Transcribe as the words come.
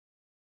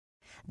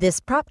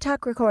This Prop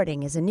Talk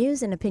recording is a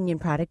news and opinion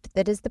product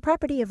that is the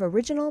property of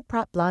Original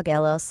Prop Blog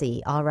LLC,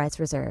 all rights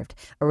reserved.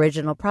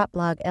 Original Prop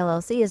Blog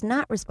LLC is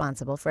not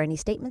responsible for any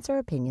statements or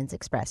opinions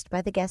expressed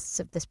by the guests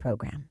of this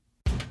program.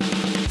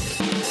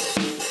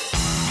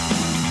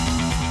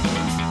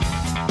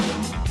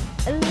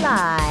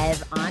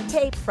 Live on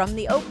tape from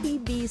the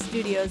OPB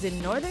studios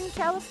in Northern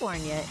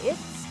California,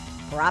 it's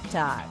Prop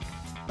Talk.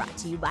 Brought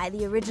to you by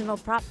the Original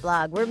Prop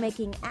Blog. We're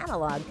making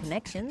analog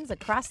connections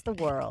across the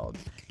world.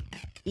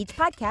 Each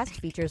podcast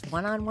features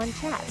one-on-one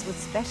chats with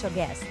special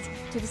guests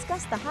to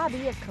discuss the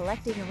hobby of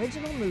collecting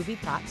original movie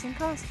props and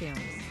costumes.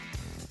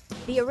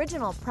 The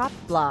Original Prop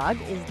Blog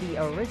is the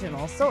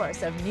original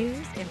source of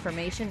news,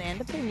 information,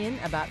 and opinion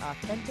about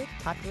authentic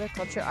popular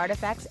culture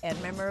artifacts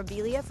and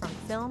memorabilia from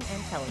film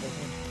and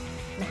television.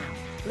 Now,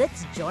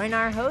 let's join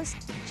our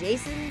host,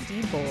 Jason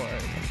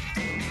DeBoard.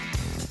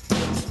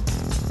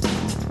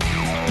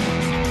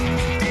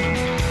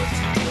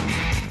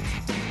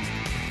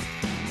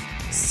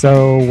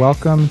 So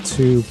welcome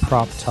to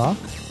Prop Talk,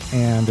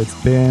 and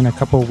it's been a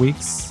couple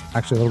weeks,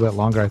 actually a little bit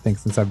longer I think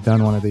since I've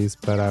done one of these,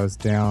 but I was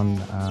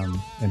down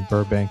in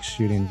Burbank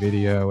shooting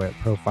video at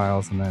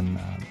Profiles and then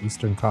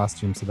Eastern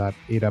Costume, so that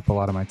ate up a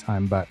lot of my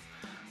time. But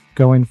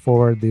going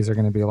forward, these are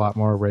going to be a lot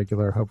more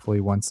regular,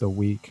 hopefully once a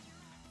week.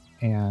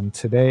 And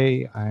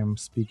today I'm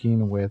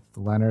speaking with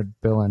Leonard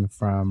Billen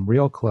from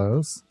Real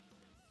Clothes,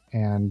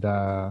 and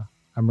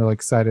I'm really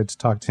excited to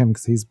talk to him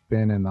because he's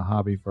been in the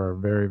hobby for a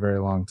very, very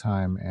long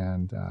time.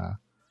 And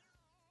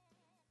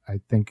I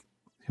think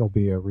he'll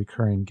be a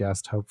recurring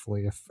guest,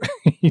 hopefully, if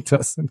he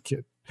doesn't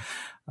get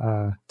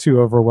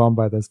too overwhelmed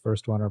by this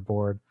first one or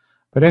bored.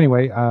 But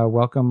anyway,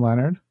 welcome,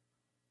 Leonard.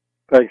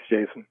 Thanks,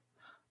 Jason.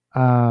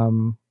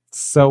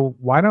 So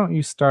why don't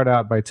you start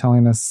out by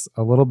telling us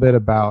a little bit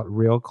about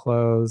Real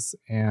Clothes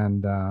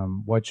and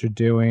what you're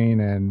doing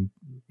and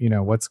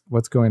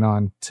what's going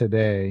on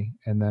today,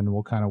 and then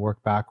we'll kind of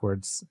work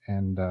backwards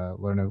and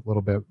learn a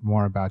little bit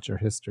more about your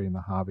history in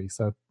the hobby.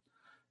 So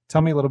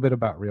tell me a little bit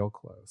about Real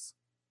Clothes.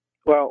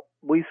 Well,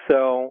 we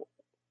sell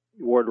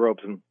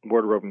wardrobes and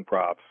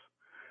props.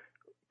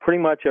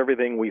 Pretty much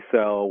everything we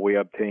sell, we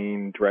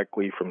obtain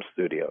directly from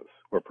studios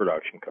or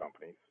production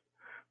companies.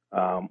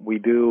 We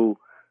do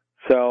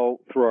sell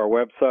through our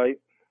website,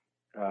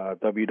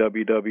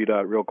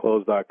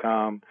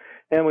 www.realclothes.com,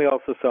 and we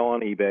also sell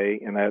on eBay,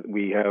 and that's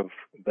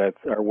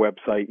our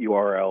website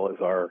URL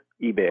is our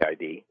eBay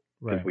ID,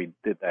 because Right. we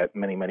did that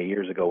many, many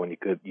years ago when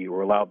you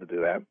were allowed to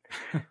do that.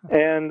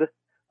 And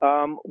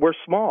we're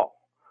small.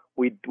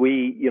 We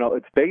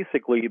it's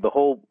basically the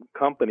whole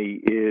company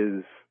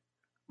is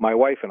my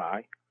wife and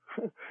I,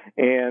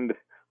 and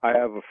I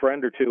have a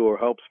friend or two who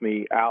helps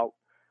me out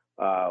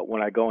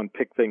when I go and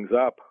pick things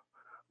up,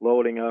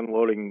 loading,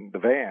 unloading the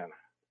van.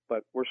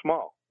 But we're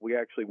small. We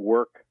actually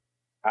work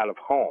out of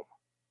home.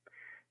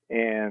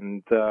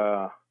 And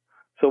so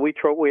we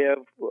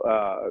have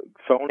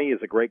Sony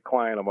is a great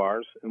client of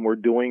ours, and we're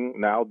doing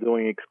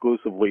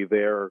exclusively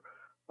their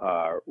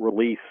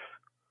release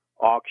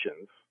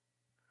auctions.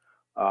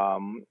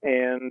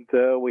 And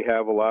we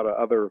have a lot of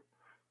other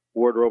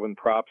wardrobe and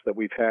props that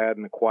we've had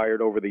and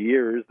acquired over the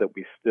years that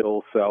we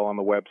still sell on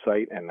the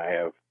website, and I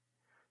have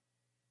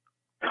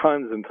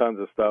tons and tons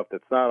of stuff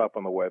that's not up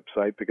on the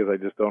website because I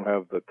just don't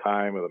have the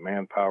time or the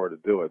manpower to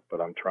do it, but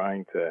I'm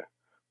trying to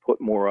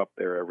put more up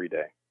there every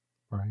day.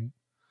 Right.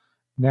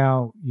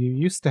 Now, you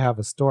used to have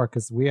a store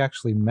because we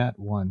actually met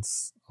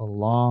once a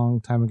long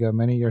time ago,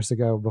 many years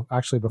ago,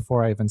 actually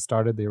before I even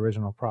started the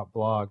Original Prop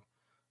Blog.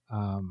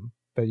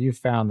 But you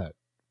found that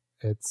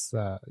it's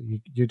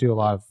you're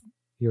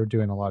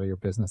doing a lot of your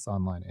business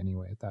online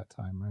anyway at that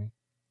time, right?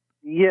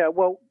 Yeah,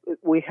 well,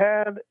 we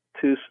had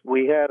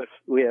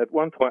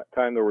one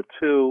time there were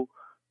two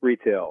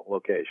retail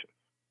locations,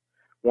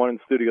 one in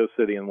Studio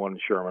City and one in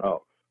Sherman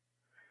Oaks.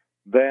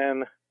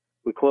 Then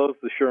we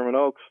closed the Sherman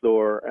Oaks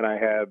store, and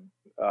I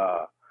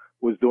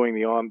was doing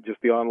the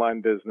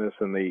online business,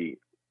 and the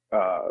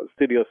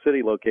Studio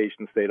City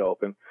location stayed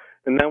open.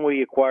 And then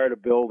we acquired a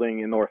building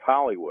in North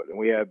Hollywood, and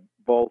we had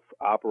both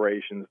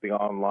operations, the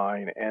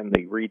online and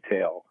the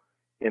retail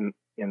in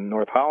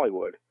North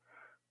Hollywood.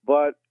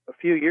 But a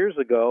few years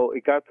ago,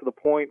 it got to the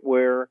point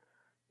where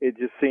it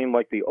just seemed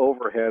like the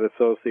overhead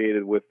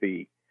associated with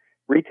the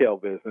retail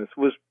business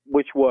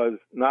which was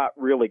not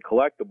really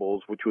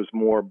collectibles, which was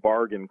more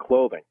bargain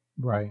clothing.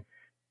 Right.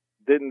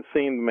 Didn't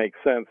seem to make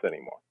sense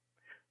anymore.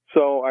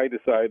 So I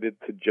decided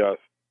to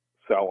just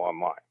sell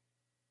online.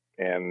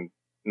 And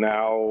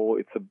now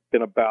it's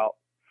been about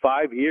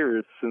 5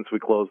 years since we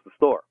closed the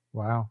store.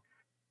 Wow.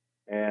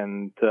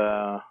 And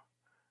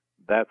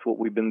that's what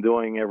we've been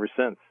doing ever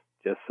since,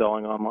 just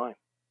selling online.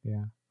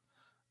 Yeah.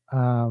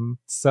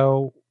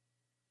 So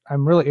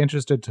I'm really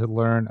interested to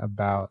learn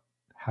about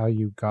how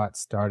you got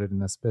started in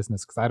this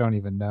business, because I don't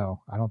even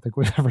know. I don't think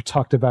we've ever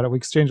talked about it. We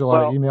exchange a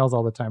lot of emails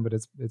all the time, but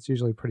it's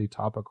usually pretty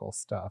topical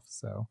stuff.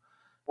 So,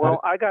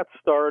 I got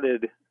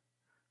started.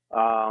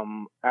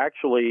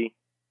 Actually,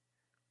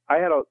 I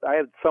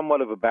had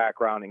somewhat of a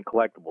background in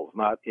collectibles,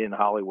 not in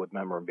Hollywood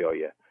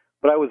memorabilia.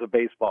 But I was a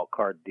baseball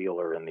card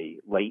dealer in the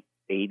late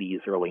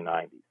 80s, early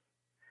 90s.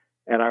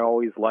 And I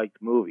always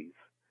liked movies.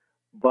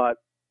 But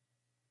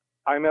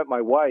I met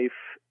my wife,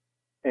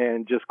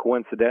 and just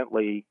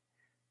coincidentally,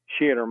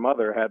 she and her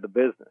mother had the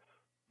business,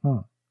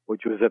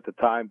 which was at the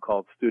time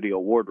called Studio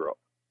Wardrobe.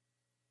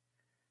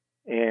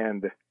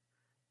 And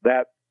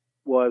that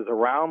was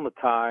around the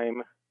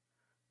time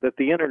that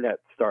the internet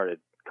started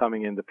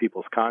coming into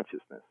people's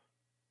consciousness.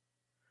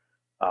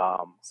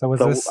 So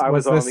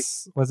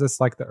was this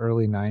like the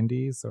early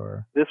 90s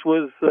or? This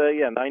was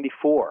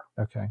 94.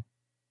 Okay.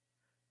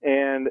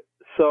 And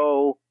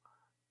so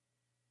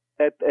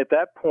at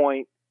that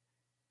point,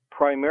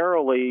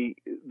 primarily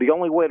the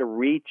only way to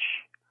reach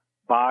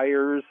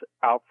buyers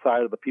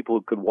outside of the people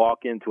who could walk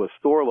into a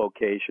store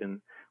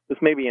location was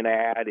maybe an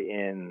ad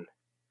in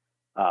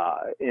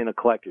a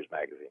collector's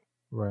magazine,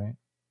 right?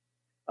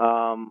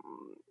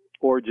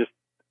 Or just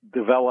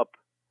develop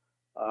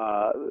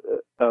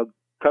a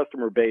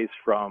customer base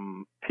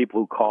from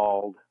people who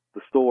called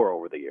the store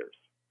over the years.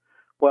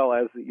 Well,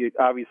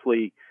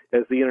 obviously,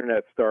 as the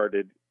internet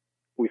started,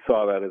 we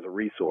saw that as a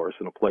resource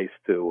and a place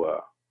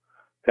to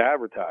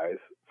advertise.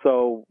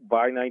 So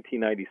by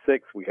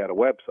 1996, we had a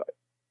website.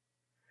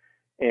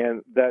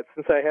 And that,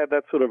 since I had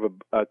that sort of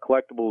a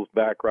collectibles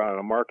background and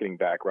a marketing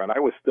background, I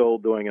was still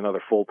doing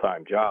another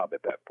full-time job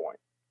at that point.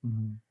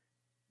 Mm-hmm.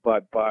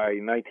 But by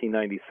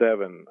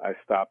 1997, I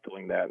stopped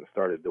doing that and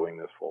started doing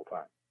this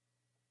full-time.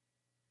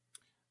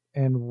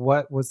 And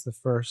what was the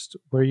first?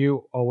 Were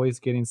you always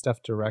getting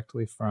stuff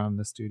directly from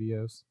the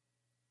studios?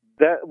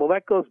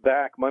 That goes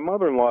back. My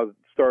mother-in-law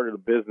started a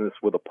business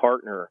with a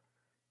partner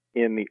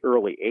in the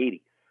early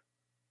 80s.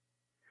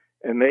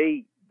 And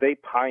they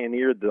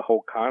pioneered the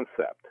whole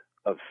concept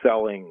of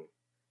selling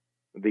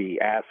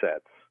the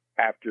assets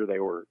after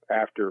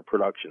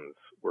productions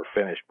were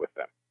finished with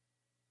them.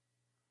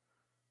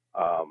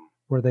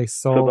 Were they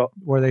sold?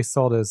 Were they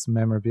sold as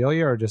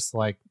memorabilia or just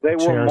like they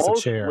were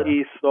chair?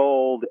 Mostly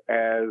sold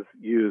as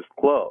used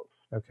clothes.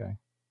 Okay.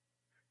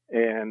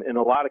 And in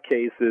a lot of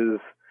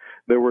cases,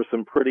 there were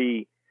some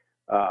pretty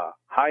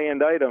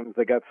high-end items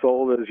that got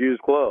sold as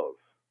used clothes.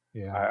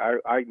 Yeah.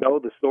 I know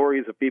the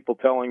stories of people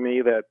telling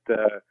me that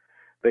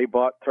they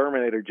bought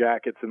Terminator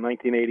jackets in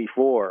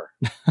 1984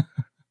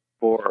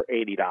 for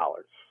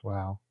 $80.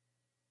 Wow.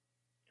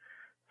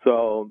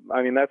 So,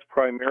 I mean, that's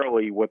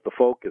primarily what the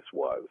focus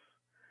was.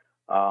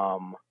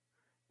 And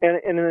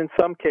in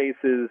some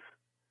cases,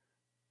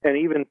 and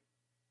even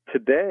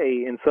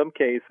today, in some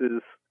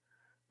cases,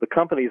 the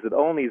companies that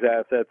own these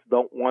assets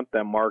don't want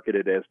them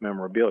marketed as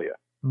memorabilia.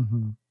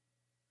 Mm-hmm.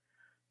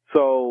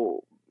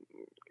 So,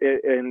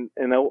 and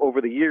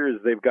over the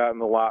years, they've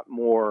gotten a lot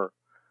more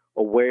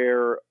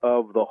aware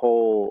of the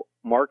whole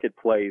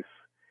marketplace,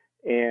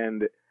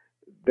 and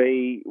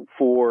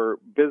for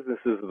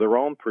businesses of their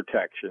own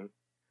protection,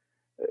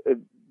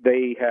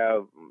 they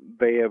have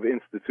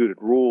instituted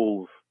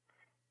rules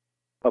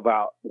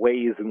about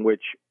ways in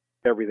which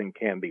everything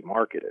can be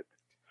marketed.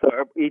 So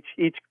each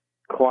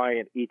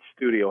client, each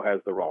studio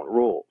has their own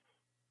rules.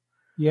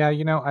 Yeah,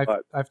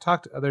 I've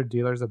talked to other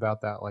dealers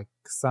about that. Like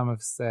some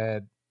have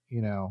said,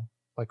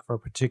 like for a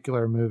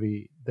particular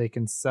movie, they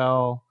can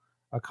sell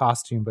a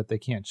costume, but they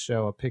can't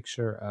show a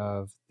picture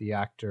of the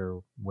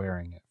actor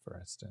wearing it, for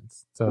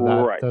instance.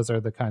 So those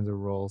are the kinds of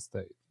rules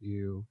that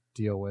you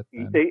deal with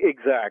then.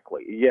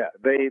 Exactly. Yeah.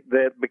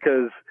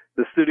 Because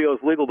the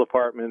studio's legal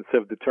departments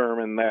have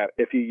determined that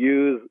if you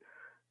use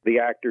the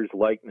actor's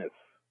likeness,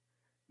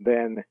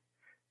 then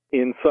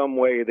in some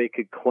way they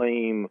could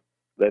claim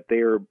that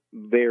they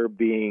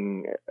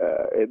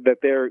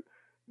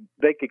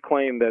could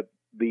claim that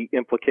the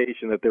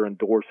implication that they're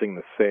endorsing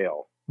the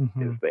sale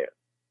is there.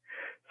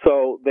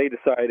 So they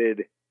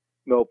decided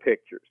no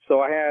pictures.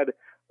 So I had,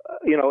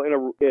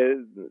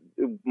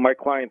 my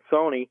client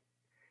Sony,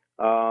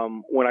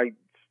 when I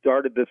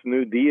started this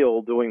new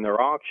deal doing their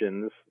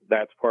auctions,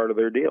 that's part of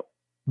their deal.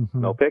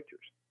 Mm-hmm. No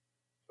pictures.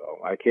 So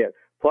I can't.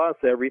 Plus,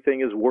 everything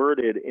is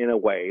worded in a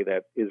way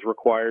that is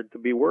required to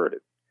be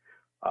worded.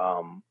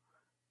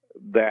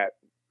 That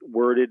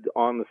worded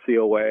on the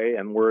COA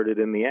and worded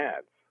in the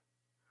ads.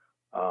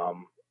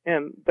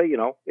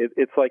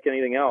 It's like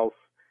anything else.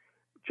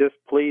 Just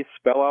please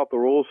spell out the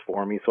rules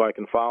for me so I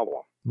can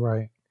follow them.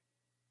 Right.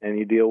 And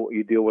you deal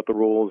with the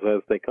rules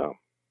as they come.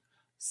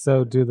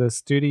 So do the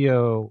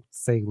studio,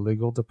 say,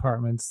 legal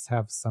departments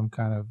have some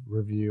kind of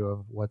review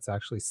of what's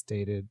actually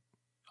stated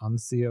on the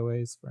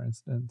COAs, for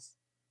instance?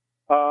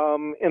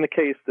 In the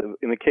case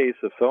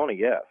of Sony,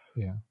 yes.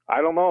 Yeah.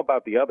 I don't know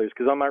about the others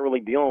because I'm not really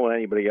dealing with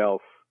anybody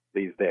else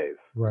these days.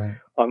 Right.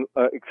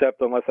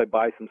 Except unless I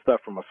buy some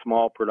stuff from a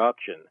small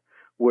production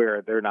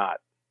where they're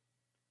not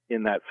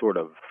in that sort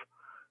of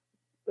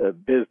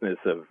business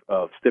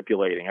of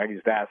stipulating. I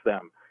just ask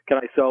them, can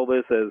I sell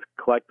this as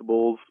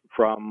collectibles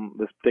from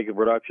this particular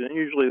production? And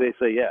usually they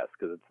say yes,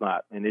 because it's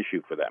not an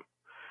issue for them.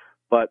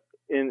 But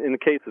in the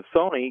case of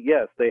Sony,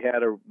 yes, they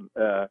had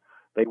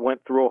they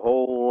went through a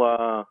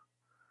whole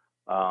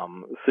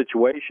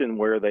situation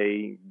where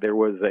there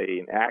was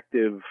an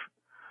active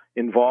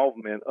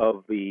involvement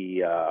of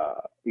the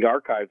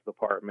archives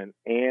department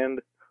and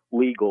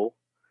legal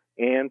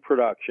and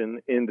production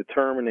in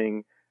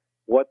determining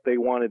what they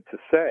wanted to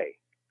say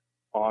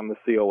on the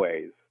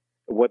COAs,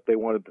 what they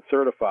wanted to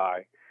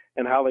certify,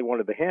 and how they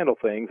wanted to handle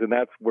things. And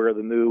that's where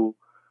the new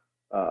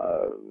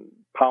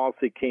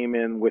policy came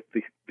in with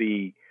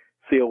the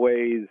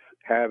COAs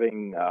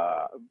having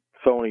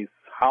Sony's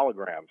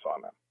holograms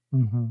on them.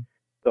 Mm-hmm.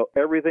 So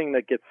everything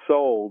that gets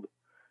sold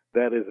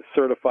that is a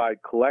certified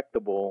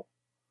collectible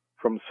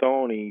from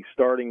Sony,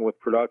 starting with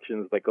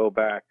productions that go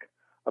back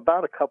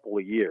about a couple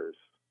of years,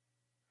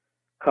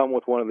 come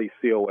with one of these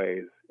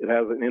COAs. It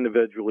has an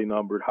individually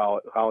numbered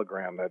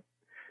hologram that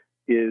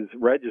is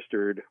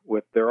registered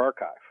with their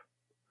archive.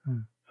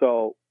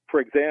 So, for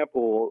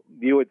example,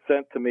 you had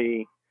sent to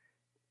me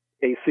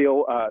a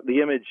COA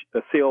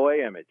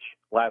image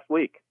last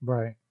week.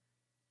 Right.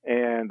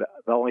 And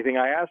the only thing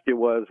I asked you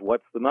was,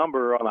 what's the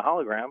number on the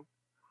hologram?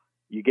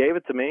 You gave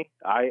it to me.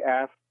 I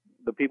asked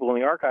the people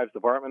in the archives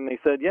department, and they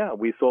said, yeah,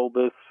 we sold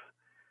this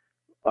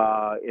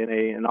in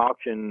an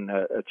auction,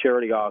 a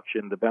charity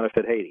auction to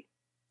benefit Haiti.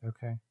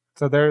 Okay.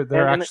 So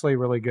they're actually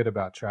really good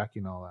about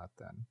tracking all that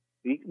then.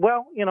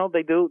 Well,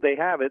 they do. They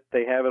have it.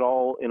 They have it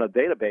all in a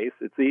database.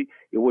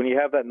 When you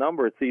have that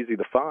number, it's easy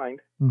to find.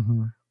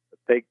 Mm-hmm.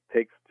 It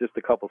takes just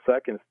a couple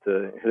seconds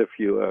to hit a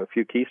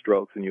few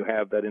keystrokes, and you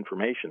have that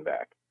information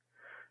back.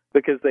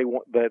 Because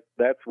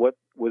that's what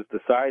was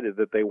decided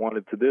that they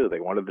wanted to do. They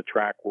wanted to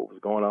track what was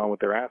going on with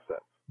their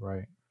assets.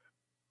 Right.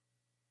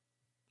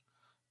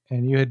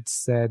 And you had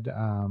said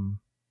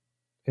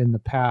in the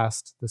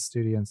past the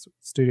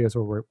studios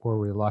were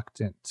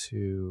reluctant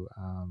to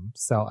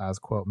sell as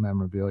quote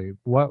memorabilia.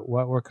 What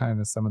were kind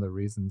of some of the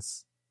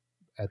reasons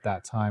at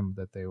that time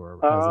that they were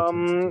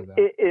hesitant to do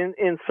that?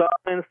 In some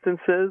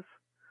instances,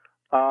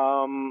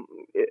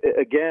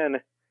 again,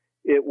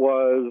 it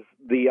was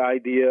the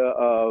idea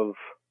of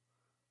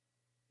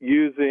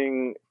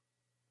using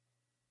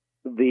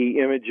the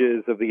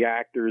images of the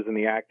actors and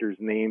the actors'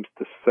 names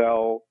to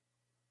sell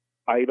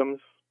items,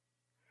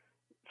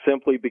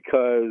 simply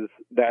because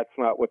that's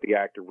not what the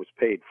actor was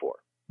paid for.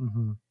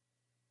 Mm-hmm.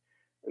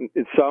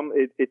 It's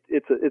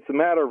a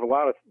matter of a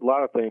lot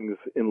of things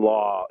in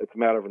law. It's a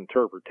matter of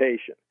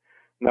interpretation.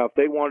 Now, if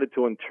they wanted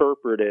to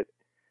interpret it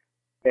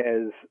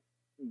as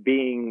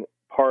being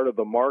part of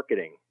the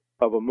marketing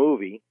of a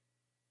movie,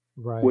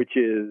 right, which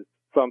is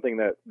something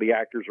that the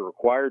actors are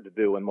required to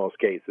do in most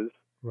cases,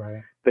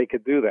 right, they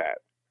could do that.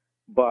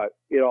 But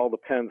it all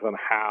depends on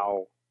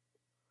how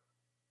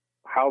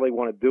they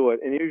want to do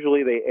it, and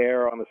usually they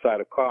err on the side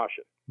of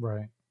caution.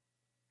 Right.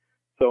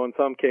 So in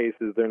some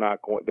cases, they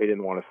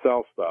didn't want to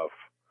sell stuff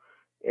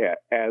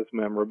as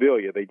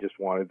memorabilia. They just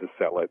wanted to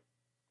sell it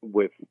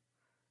with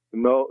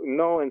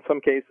in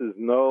some cases,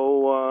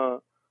 no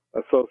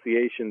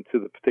association to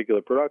the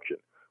particular production,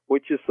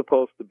 which is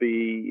supposed to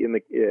be in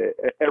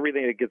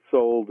everything that gets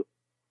sold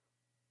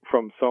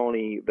from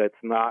Sony that's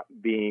not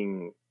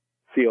being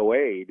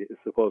COA'd is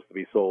supposed to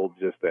be sold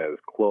just as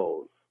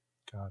clothes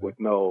with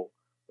no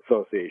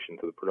association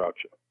to the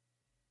production.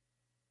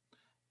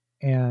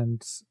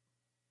 And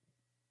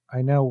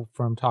I know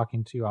from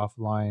talking to you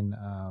offline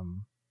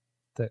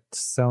that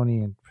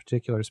Sony in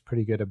particular is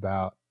pretty good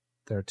about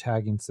their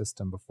tagging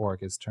system before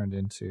it gets turned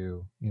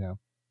into,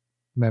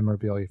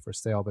 memorabilia for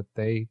sale. But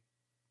I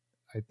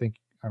think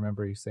I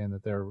remember you saying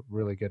that they're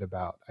really good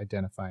about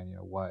identifying,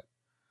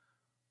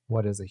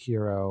 what is a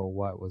hero,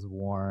 what was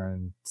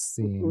worn,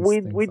 scenes.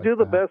 We do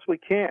the best we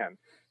can,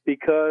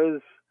 because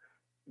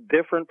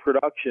different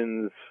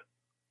productions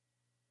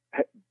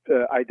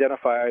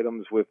identify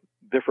items with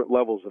different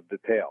levels of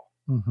detail,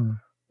 mm-hmm.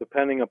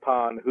 depending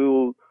upon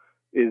who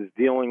is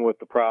dealing with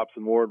the props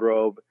and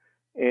wardrobe,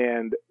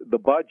 and the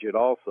budget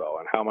also,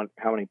 and how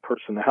many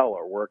personnel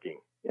are working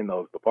in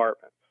those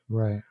departments,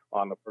 right,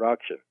 on the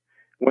production.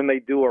 When they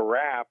do a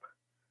wrap,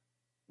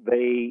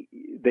 they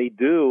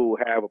do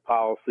have a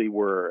policy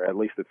where, at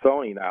least at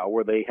Sony now,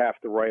 where they have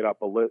to write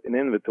up an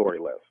inventory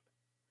list.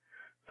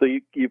 So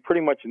you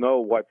pretty much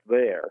know what's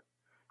there.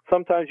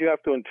 Sometimes you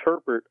have to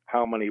interpret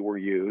how many were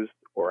used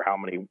or how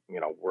many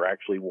were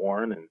actually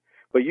worn,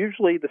 but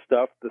usually the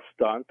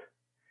stunt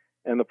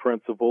and the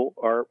principal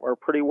are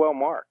pretty well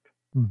marked.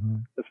 Mm-hmm.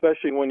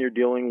 Especially when you're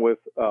dealing with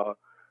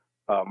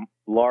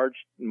large,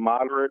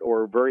 moderate,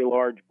 or very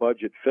large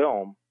budget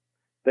film.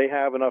 They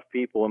have enough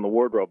people in the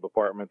wardrobe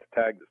department to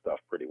tag the stuff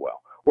pretty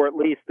well. Or at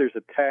least there's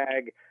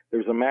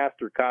a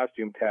master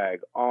costume tag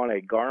on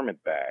a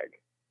garment bag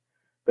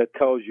that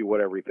tells you what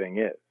everything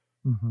is.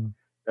 Mm-hmm.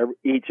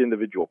 Each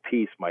individual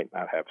piece might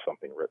not have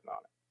something written on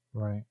it.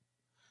 Right.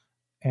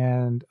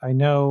 And I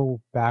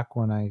know back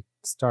when I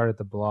started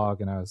the blog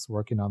and I was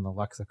working on the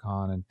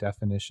lexicon and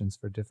definitions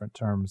for different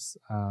terms,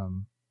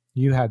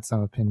 you had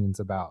some opinions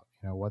about,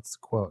 what's,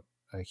 quote,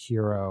 a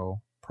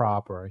hero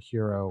prop or a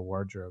hero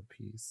wardrobe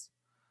piece.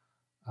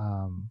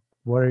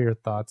 What are your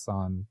thoughts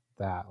on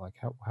that? Like,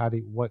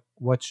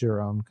 what's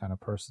your own kind of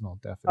personal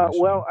definition?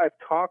 Well, I've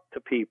talked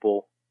to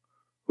people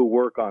who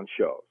work on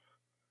shows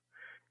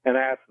and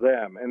asked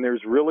them, and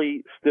there's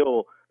really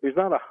still there's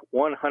not a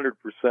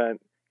 100%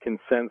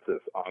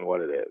 consensus on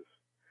what it is.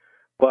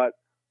 But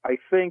I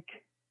think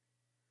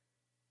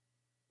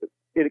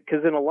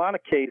because in a lot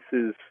of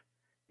cases,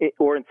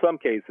 or in some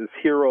cases,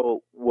 hero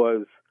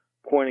was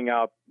pointing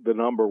out the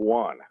number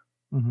one.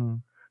 Mm-hmm.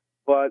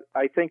 But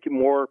I think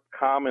more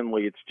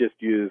commonly it's just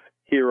used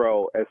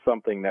hero as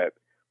something that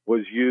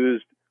was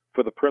used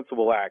for the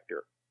principal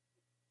actor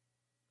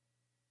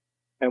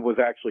and was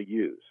actually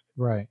used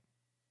Right.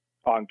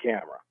 on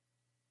camera,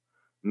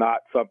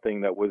 not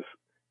something that was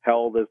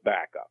held as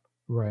backup,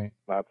 Right.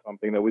 not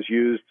something that was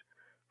used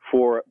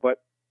for, but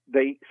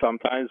they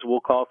sometimes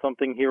will call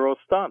something hero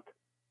stunt,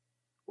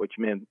 which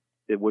meant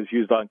it was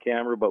used on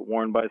camera but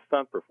worn by a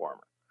stunt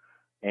performer.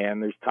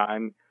 And there's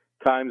times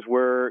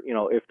where,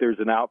 if there's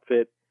an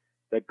outfit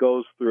that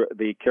goes through,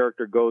 the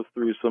character goes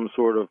through some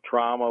sort of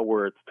trauma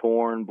where it's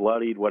torn,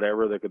 bloodied,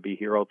 whatever, there could be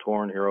hero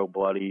torn, hero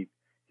bloodied,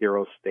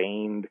 hero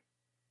stained.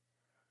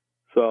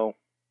 So,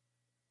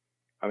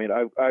 I mean,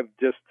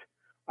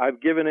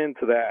 I've given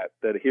into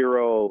that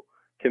hero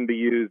can be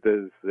used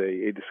as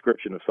a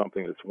description of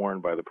something that's worn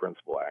by the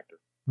principal actor.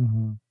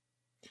 Mm-hmm.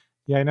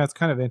 Yeah, I know it's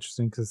kind of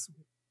interesting because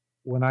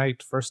when I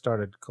first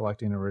started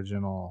collecting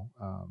original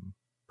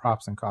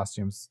props and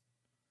costumes,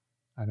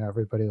 I know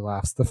everybody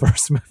laughs. The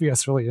first movie I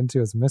was really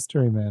into is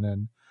Mystery Men,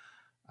 and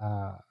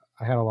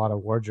I had a lot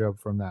of wardrobe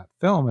from that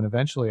film. And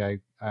eventually, I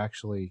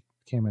actually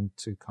came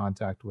into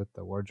contact with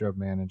the wardrobe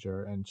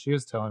manager, and she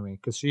was telling me,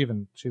 because she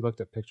looked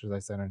at pictures I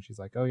sent her, and she's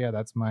like, "Oh yeah,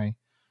 that's my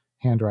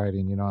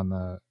handwriting, on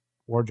the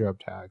wardrobe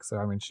tag." So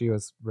I mean, she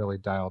was really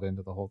dialed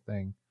into the whole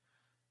thing.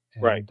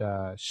 And Right.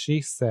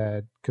 She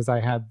said, because I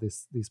had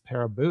these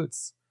pair of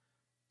boots,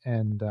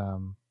 and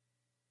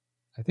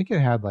I think it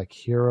had like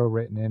hero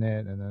written in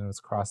it, and then it was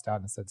crossed out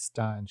and it said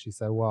stunt. And she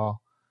said,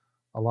 well,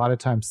 a lot of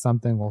times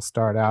something will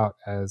start out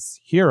as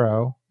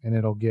hero and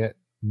it'll get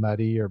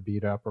muddy or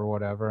beat up or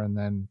whatever, and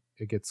then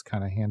it gets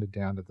kind of handed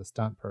down to the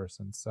stunt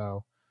person.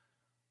 So,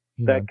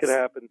 That could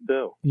happen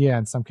too. Yeah,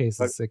 in some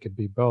cases it could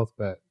be both,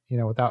 but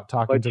without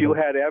talking But to you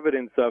had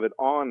evidence of it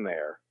on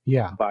there.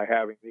 Yeah. By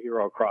having the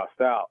hero crossed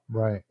out.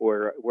 Right.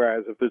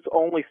 Whereas if there's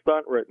only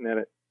stunt written in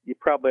it, you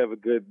probably have a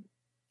good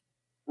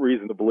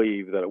reason to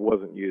believe that it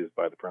wasn't used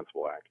by the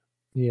principal actor.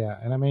 Yeah,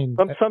 and I mean,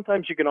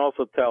 sometimes you can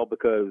also tell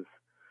because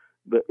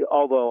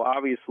although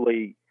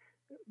obviously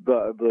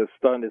the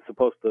stunt is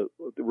supposed to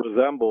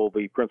resemble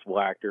the principal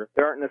actor,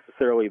 they aren't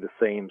necessarily the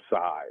same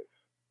size.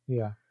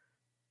 Yeah.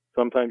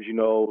 Sometimes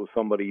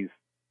somebody's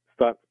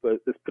stunt, but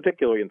it's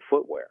particularly in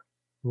footwear.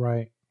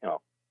 Right.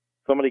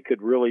 Somebody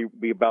could really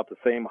be about the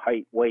same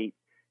height, weight,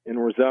 and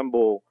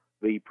resemble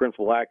the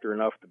principal actor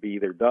enough to be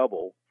their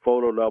double,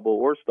 photo double,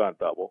 or stunt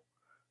double.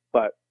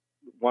 But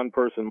one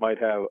person might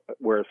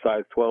wear a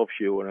size 12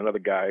 shoe, and another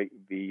guy,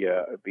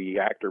 the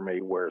actor,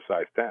 may wear a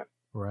size 10.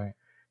 Right.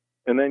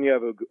 And then you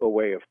have a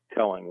way of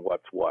telling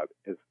what's what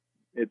as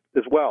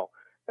well.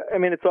 I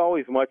mean, it's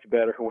always much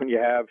better when you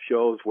have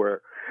shows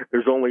where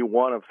there's only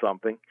one of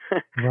something.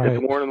 Right.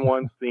 It's more than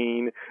one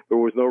scene. There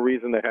was no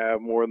reason to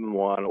have more than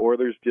one, or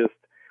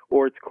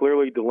it's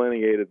clearly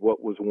delineated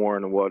what was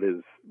worn and what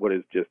is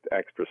just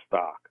extra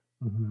stock.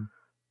 Mm-hmm.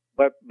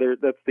 But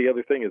that's the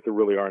other thing, is there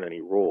really aren't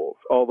any rules.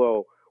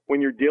 Although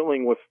when you're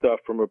dealing with stuff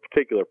from a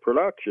particular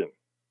production,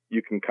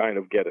 you can kind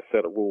of get a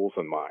set of rules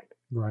in mind.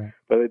 Right.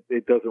 But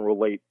it doesn't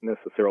relate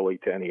necessarily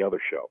to any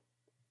other show.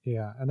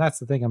 Yeah, and that's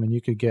the thing. I mean,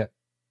 you could get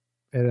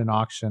at an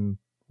auction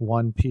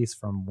one piece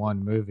from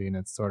one movie, and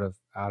it's sort of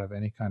out of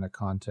any kind of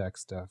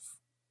context of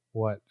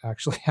what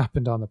actually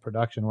happened on the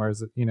production.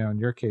 Whereas, in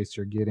your case,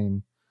 you're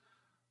getting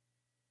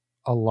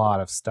a lot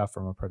of stuff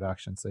from a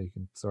production, so you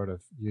can sort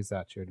of use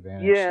that to your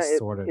advantage. Yeah,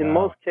 in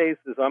most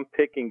cases, I'm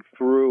picking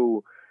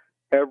through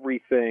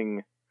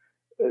everything.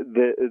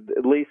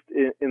 At least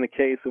in the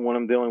case of when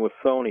I'm dealing with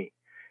Sony,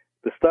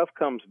 the stuff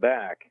comes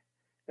back,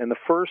 and the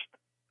first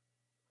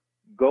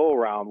go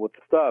around with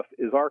the stuff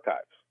is Archives.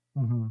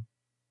 Mm-hmm.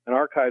 And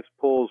Archives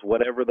pulls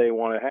whatever they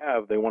want to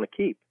have, they want to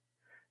keep,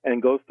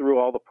 and goes through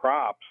all the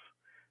props,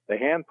 the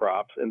hand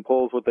props, and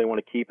pulls what they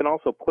want to keep, and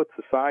also puts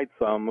aside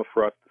some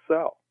for us to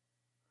sell.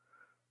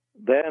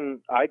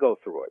 Then I go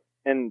through it.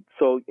 And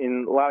so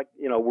in a lot,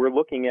 we're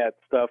looking at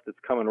stuff that's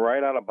coming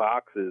right out of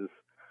boxes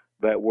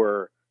that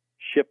were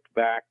shipped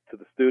back to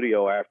the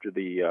studio after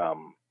the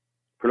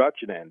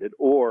production ended,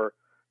 or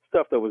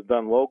stuff that was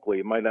done locally.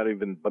 It might not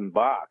even been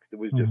boxed. It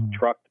was just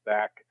trucked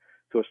back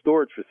to a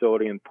storage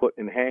facility and put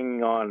and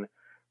hanging on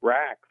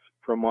racks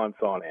for months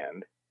on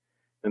end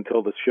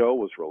until the show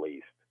was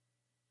released,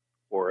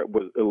 or it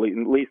was at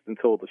least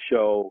until the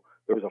show,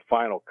 there was a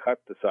final cut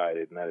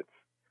decided, and that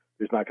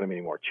there's not going to be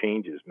any more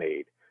changes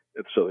made.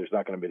 So there's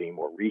not going to be any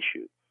more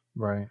reshoots.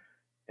 Right.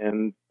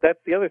 And that's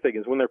the other thing,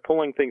 is when they're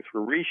pulling things for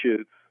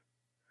reshoots,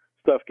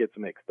 stuff gets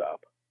mixed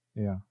up.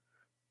 Yeah.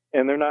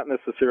 And they're not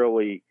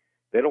necessarily,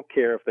 they don't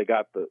care if they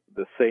got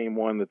the same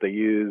one that they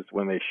used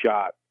when they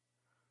shot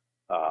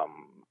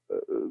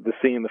the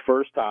scene the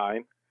first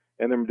time,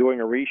 and they're doing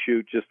a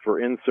reshoot just for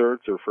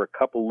inserts or for a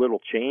couple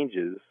little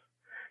changes.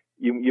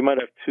 You might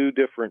have two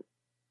different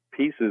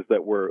pieces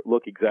that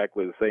look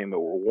exactly the same that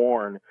were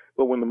worn,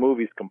 but when the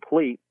movie's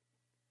complete,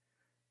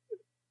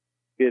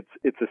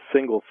 it's a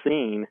single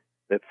scene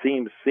that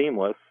seems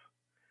seamless,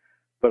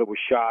 but it was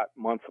shot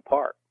months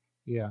apart.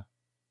 Yeah.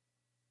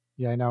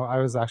 Yeah, I know. I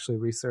was actually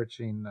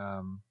researching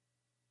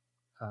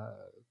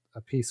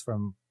a piece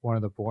from one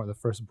of the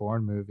first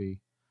Bourne movie,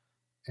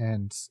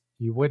 and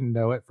you wouldn't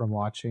know it from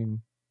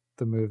watching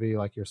the movie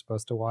like you're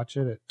supposed to watch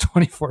it at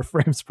 24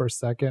 frames per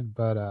second,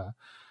 but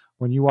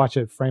when you watch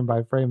it frame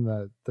by frame,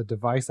 the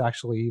device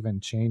actually even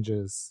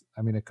changes.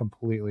 I mean, it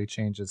completely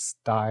changes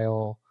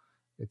style.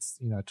 It's,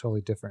 a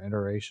totally different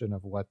iteration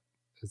of what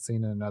is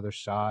seen in another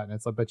shot, and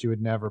it's like, but you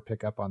would never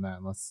pick up on that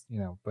unless,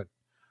 but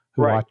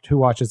who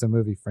watches a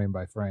movie frame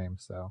by frame?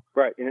 So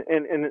right,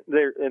 and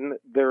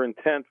their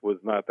intent was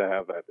not to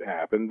have that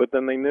happen, but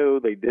then they knew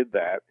they did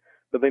that,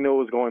 but they knew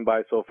it was going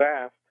by so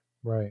fast,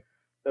 right,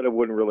 that it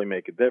wouldn't really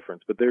make a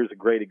difference. But there's a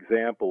great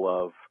example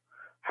of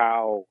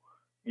how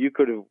you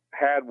could have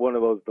had one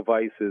of those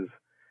devices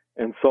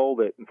and sold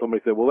it, and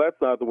somebody said, "Well,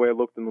 that's not the way it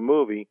looked in the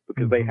movie,"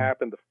 because they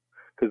happened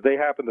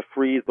to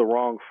freeze the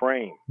wrong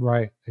frame.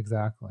 Right,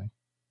 exactly.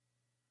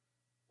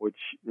 Which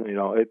and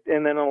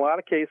then in a lot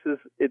of cases,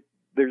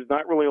 there's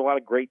not really a lot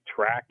of great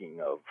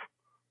tracking of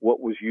what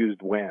was used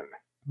when.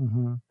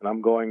 Mm-hmm. And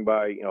I'm going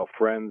by,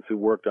 friends who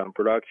worked on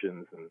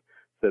productions and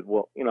said,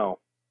 well,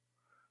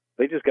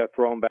 they just got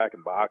thrown back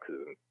in boxes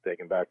and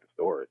taken back to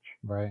storage.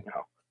 Right.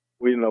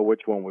 We didn't know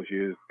which one was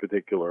used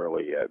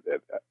particularly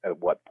at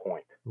what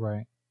point.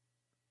 Right.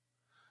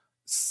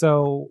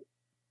 So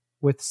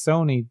with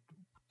Sony,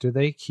 do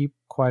they keep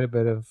quite a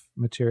bit of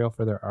material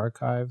for their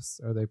archives?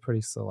 Are they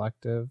pretty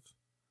selective?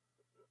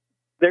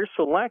 They're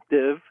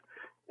selective,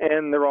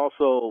 and they're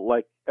also,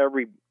 like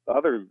every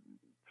other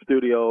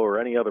studio or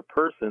any other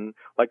person,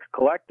 like a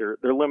collector,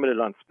 they're limited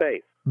on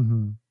space.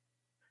 Mm-hmm.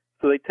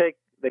 So they take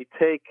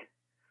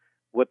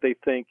what they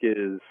think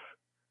is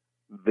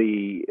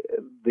the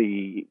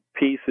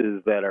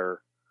pieces that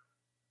are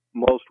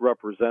most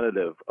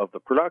representative of the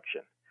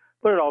production.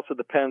 But it also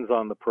depends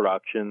on the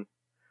production,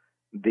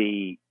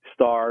 the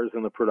stars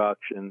in the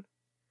production,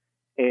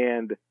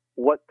 and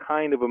what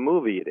kind of a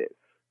movie it is.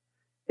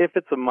 If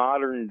it's a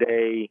modern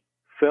day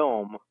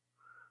film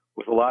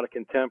with a lot of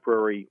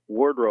contemporary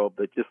wardrobe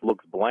that just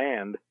looks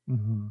bland,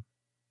 mm-hmm.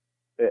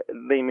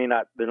 they're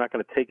not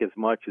going to take as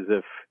much as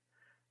if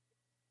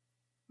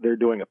they're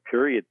doing a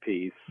period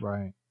piece,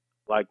 right,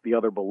 like The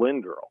Other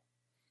Boleyn Girl,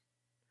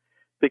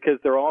 because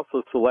they're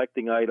also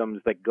selecting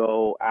items that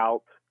go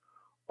out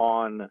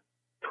on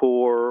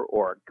tour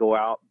or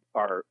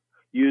are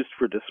used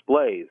for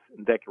displays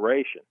and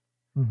decoration.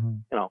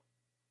 Mm-hmm.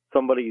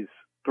 Somebody's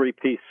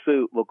three-piece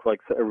suit looks like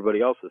everybody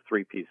else's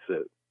three-piece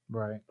suit.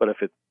 Right. But if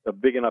it's a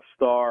big enough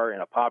star in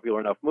a popular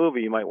enough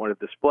movie, you might want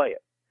to display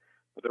it.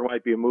 But there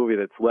might be a movie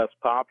that's less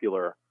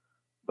popular,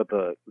 but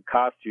the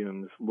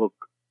costumes look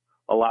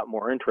a lot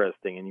more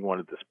interesting, and you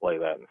want to display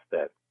that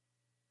instead.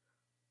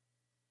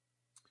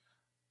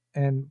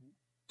 And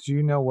do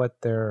you know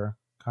what their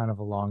kind of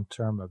a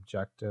long-term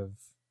objective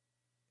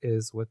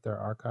is with their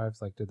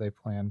archives? Like, do they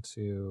plan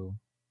to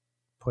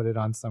put it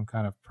on some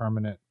kind of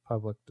permanent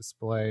public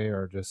display,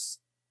 or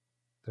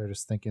they're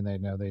just thinking they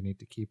know they need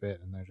to keep it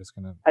and they're just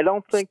going to I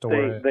don't think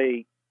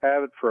they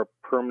have it for a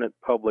permanent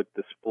public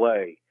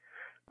display,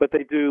 but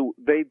they do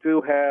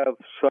have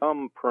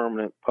some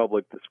permanent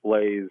public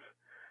displays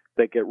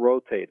that get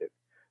rotated.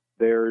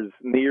 There's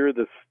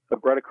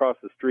right across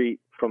the street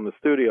from the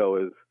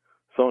studio is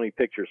Sony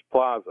Pictures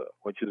Plaza,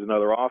 which is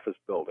another office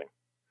building.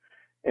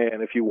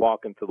 And if you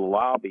walk into the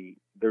lobby,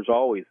 there's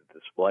always a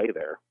display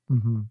there.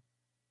 Mm-hmm.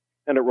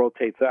 And it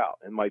rotates out.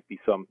 It might be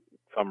some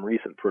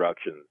recent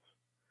productions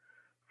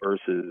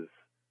versus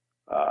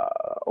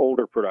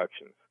older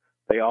productions.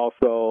 They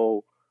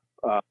also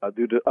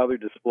do other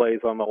displays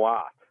on the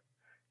lot.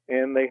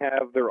 And they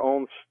have their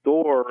own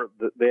store.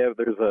 There's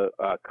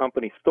a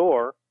company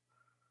store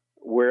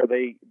where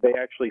they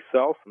actually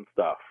sell some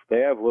stuff. They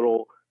have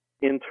little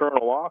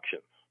internal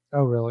auctions.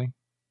 Oh, really?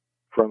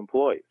 For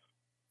employees.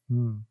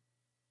 Mm.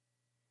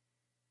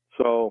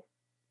 So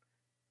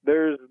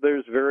there's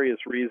various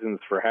reasons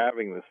for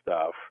having this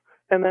stuff.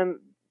 And then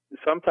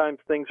sometimes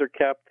things are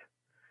kept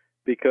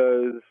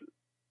because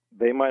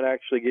they might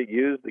actually get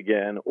used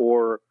again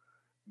or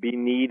be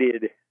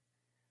needed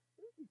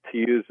to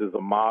use as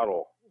a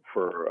model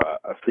for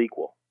a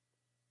sequel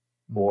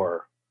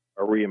or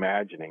a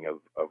reimagining of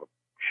a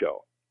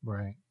show.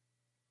 Right.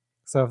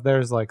 So if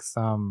there's like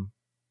some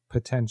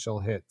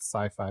potential hit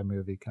sci-fi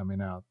movie coming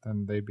out,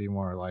 then they'd be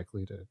more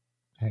likely to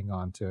hang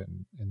on to it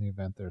in the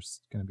event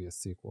there's going to be a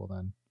sequel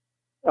then.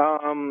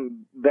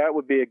 That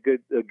would be a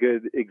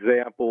good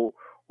example,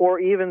 or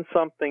even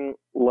something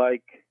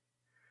like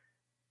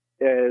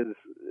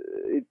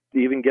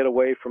even get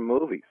away from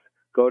movies,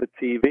 go to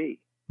TV.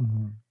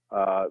 Mm-hmm.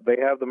 They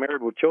have the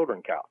Married with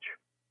Children couch.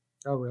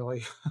 Oh,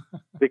 really?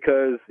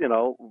 Because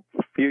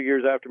a few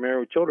years after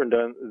Married with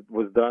Children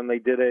was done, they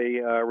did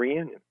a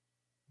reunion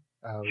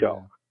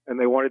show, and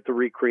they wanted to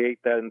recreate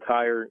that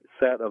entire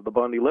set of the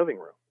Bundy living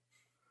room.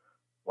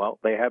 Well,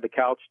 they had the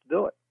couch to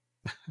do it.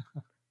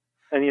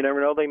 And you never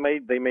know, they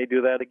may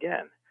do that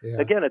again. Yeah.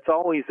 Again, it's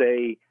always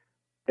a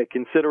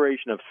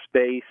consideration of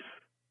space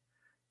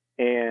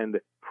and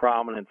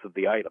prominence of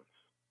the items.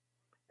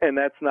 And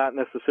that's not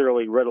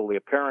necessarily readily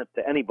apparent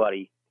to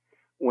anybody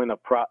when a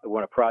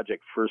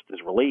project first is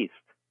released.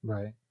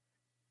 Right.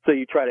 So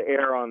you try to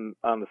err on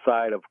the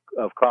side of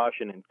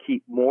caution and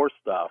keep more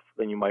stuff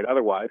than you might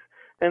otherwise.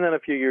 And then a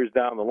few years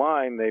down the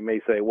line, they may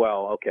say,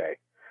 well, okay,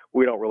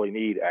 we don't really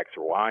need X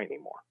or Y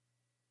anymore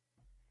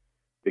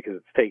because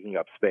it's taking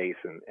up space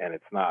and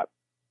it's not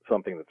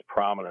something that's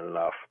prominent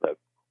enough that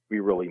we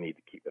really need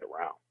to keep it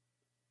around.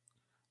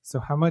 So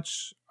how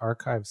much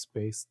archive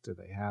space do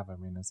they have? I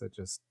mean, is it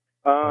just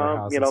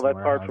that's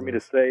hard for me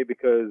to say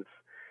because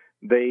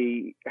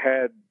they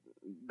have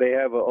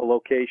a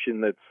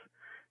location that's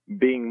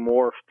being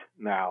morphed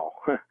now.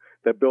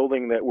 The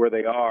building where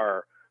they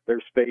are, their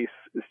space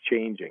is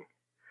changing.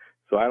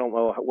 So I don't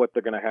know what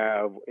they're going to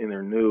have in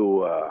their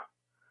new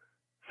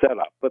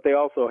setup. But they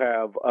also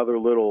have other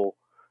little.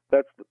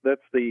 That's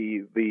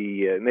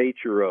the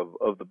nature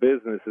of the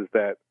business is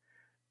that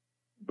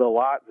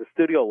the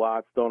studio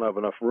lots don't have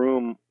enough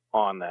room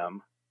on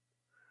them,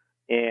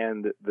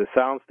 and the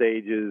sound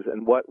stages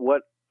and what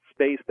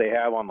space they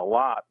have on the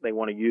lot they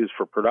want to use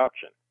for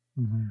production.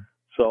 Mm-hmm.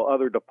 So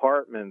other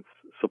departments,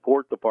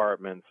 support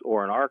departments,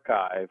 or an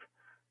archive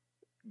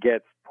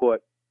gets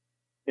put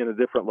in a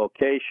different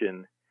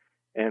location,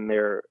 and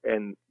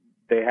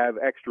they have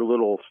extra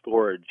little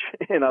storage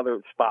in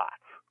other spots.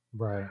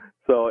 Right.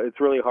 So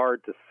it's really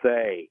hard to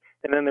say.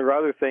 And then there are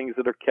other things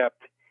that are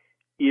kept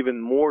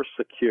even more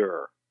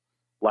secure,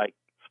 like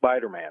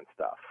Spider-Man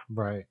stuff.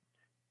 Right.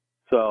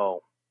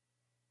 So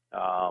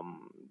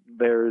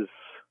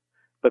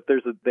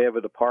they have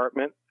a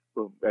department,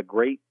 a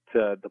great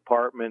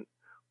department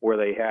where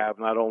they have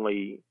not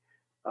only,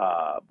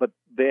 but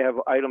they have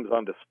items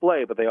on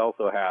display, but they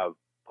also have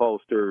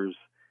posters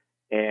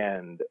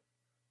and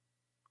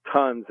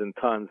tons and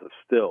tons of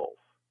stills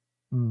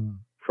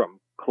from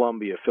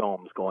Columbia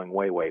Films going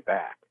way, way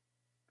back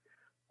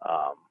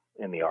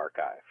in the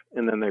archive.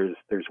 And then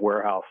there's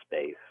warehouse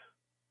space,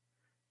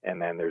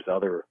 and then there's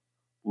other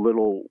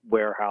little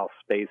warehouse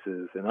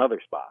spaces in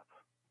other spots.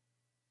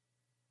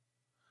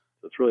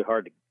 So it's really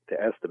hard to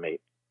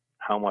estimate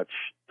how much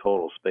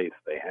total space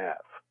they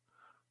have.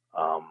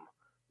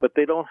 But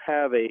they don't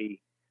have a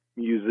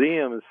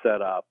museum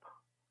set up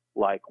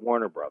like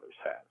Warner Brothers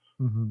has,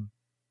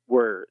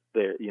 where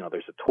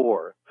there's a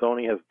tour.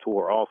 Sony has a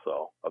tour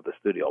also of the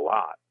studio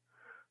lot,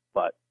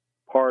 but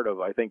part of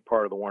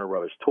the Warner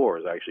Brothers tour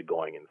is actually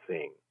going and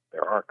seeing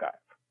their archive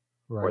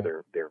or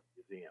their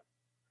museum.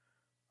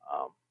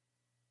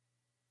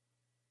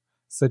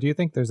 So do you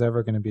think there's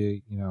ever going to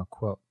be,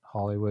 quote,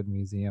 Hollywood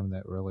museum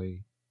that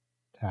really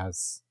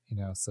has,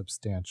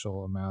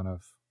 substantial amount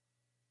of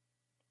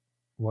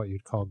what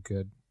you'd call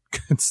good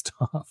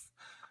stuff,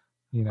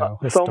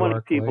 so many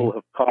people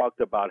have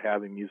talked about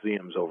having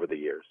museums over the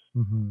years.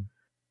 Mm-hmm.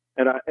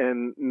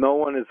 And no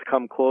one has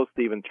come close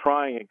to even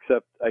trying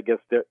except, I guess,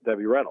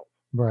 Debbie Reynolds.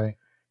 Right.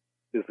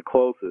 Is the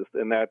closest,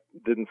 and that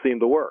didn't seem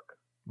to work.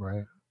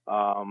 Right.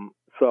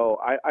 So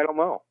I don't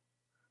know.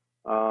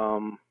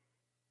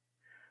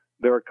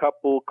 There are a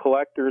couple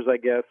collectors, I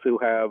guess, who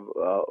have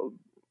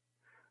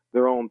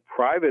their own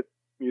private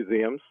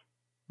museums,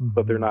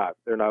 but they're not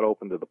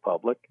open to the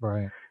public.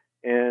 Right.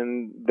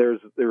 And there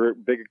are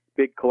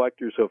big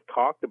collectors who have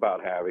talked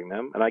about having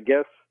them, and I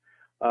guess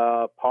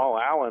Paul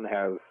Allen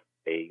has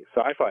a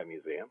sci-fi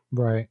museum.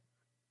 Right.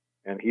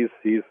 And he's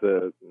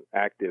the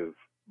active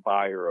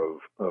buyer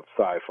of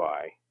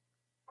sci-fi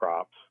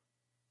props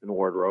and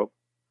wardrobe.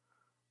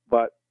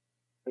 But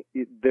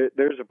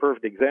there's a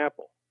perfect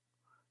example.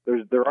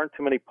 There aren't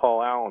too many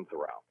Paul Allens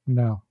around.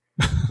 No.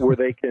 Where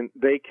they can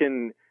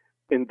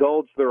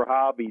indulge their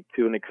hobby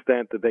to an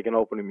extent that they can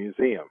open a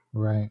museum.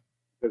 Right.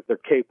 Because they're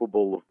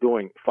capable of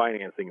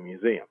financing a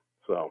museum.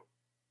 So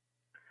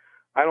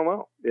I don't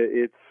know.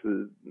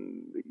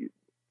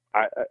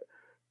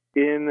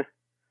 In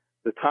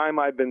the time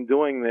I've been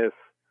doing this,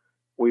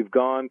 we've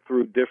gone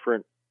through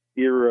different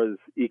eras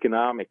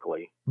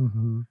economically,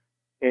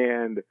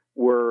 and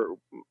we're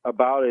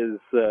about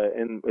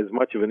in as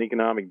much of an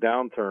economic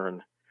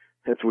downturn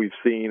as we've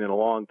seen in a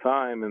long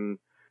time. And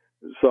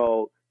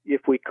so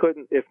if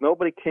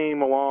nobody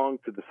came along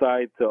to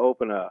decide to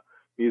open a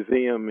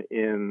museum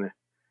in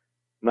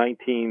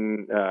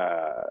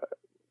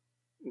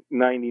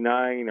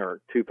 1999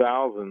 or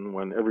 2000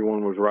 when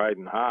everyone was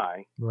riding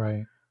high,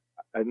 right?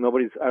 I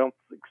don't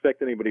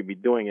expect anybody to be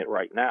doing it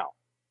right now.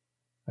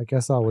 I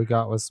guess all we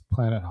got was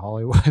Planet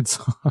Hollywood.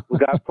 We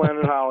got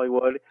Planet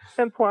Hollywood,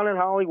 and Planet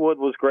Hollywood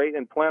was great.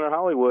 And Planet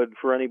Hollywood,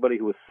 for anybody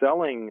who was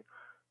selling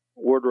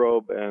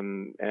wardrobe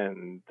and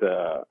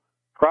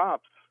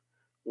props,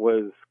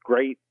 was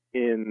great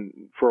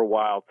for a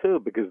while too,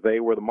 because they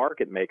were the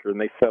market maker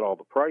and they set all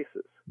the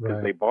prices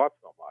because they bought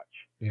so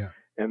much. Yeah.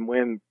 And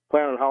when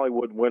Planet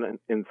Hollywood went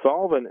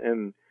insolvent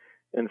and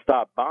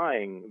stopped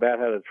buying, that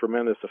had a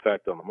tremendous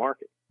effect on the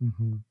market.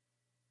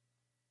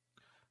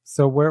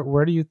 So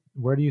where do you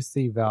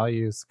see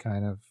values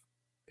kind of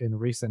in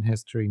recent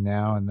history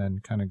now, and then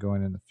kind of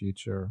going in the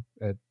future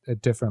at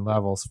different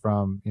levels,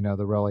 from, you know,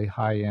 the really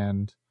high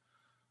end,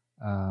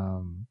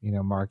 you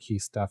know, marquee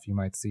stuff you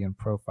might see in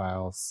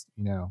Profiles,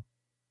 you know,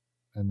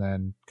 and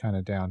then kind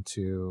of down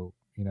to,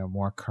 you know,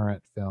 more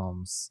current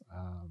films,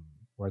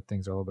 where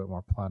things are a little bit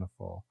more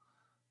plentiful.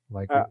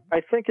 Like,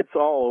 I think it's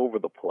all over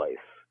the place.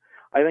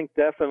 I think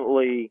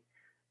definitely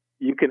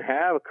you can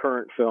have a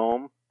current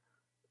film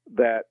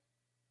that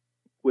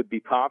would be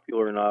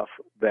popular enough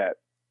that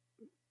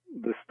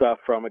the stuff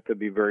from it could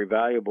be very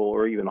valuable,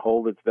 or even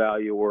hold its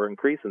value or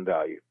increase in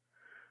value.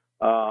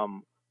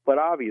 But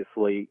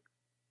obviously,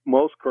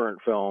 most current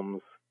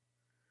films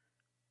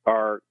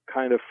are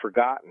kind of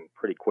forgotten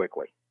pretty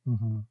quickly.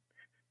 mm-hmm.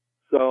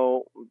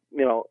 So,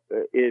 you know,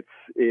 it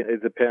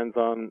depends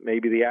on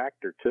maybe the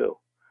actor too.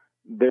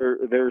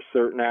 There's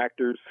certain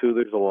actors who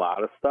there's a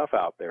lot of stuff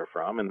out there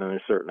from, and then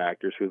there's certain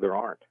actors who there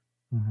aren't.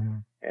 Mm-hmm.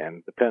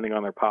 And depending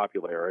on their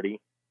popularity,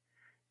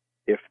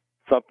 if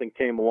something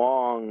came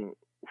along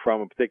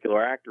from a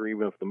particular actor,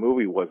 even if the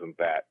movie wasn't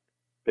that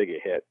big a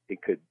hit,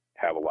 it could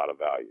have a lot of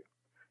value.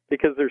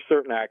 Because there's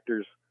certain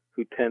actors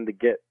who tend to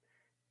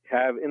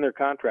have in their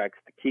contracts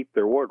to keep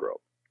their wardrobe.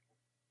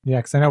 Yeah,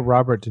 because I know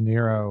Robert De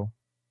Niro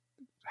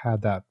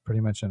had that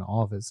pretty much in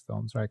all of his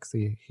films, right? Because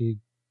he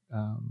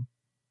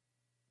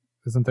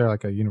isn't there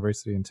like a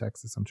university in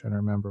Texas, I'm trying to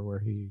remember, where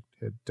he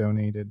had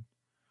donated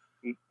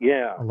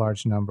a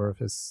large number of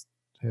his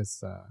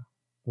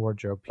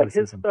wardrobe pieces. But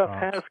his and stuff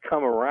props. has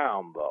come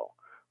around, though.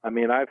 I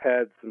mean, I've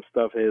had some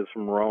stuff of his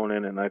from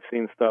Ronin, and I've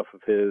seen stuff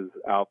of his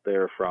out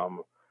there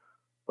from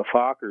the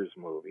Fockers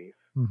movies.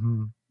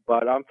 Mm-hmm.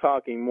 But I'm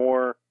talking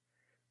more.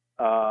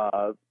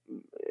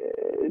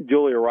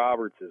 Julia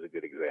Roberts is a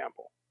good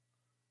example.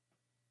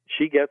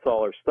 She gets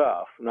all her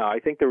stuff. Now, I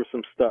think there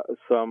was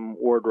some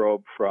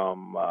wardrobe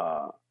from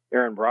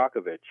Erin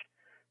Brockovich,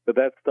 but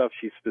that stuff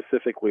she's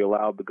specifically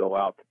allowed to go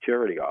out to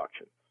charity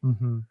auctions.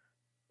 Mm-hmm.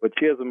 But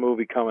she has a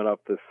movie coming up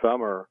this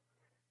summer,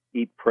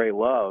 Eat, Pray,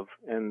 Love,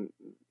 and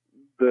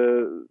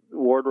the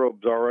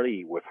wardrobe's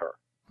already with her.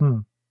 Hmm.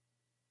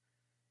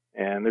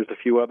 And there's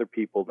a few other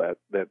people that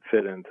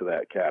fit into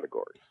that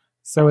category.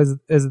 So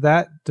does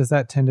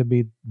that tend to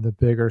be the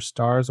bigger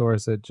stars, or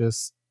is it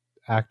just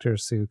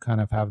actors who kind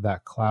of have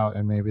that clout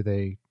and maybe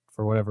they,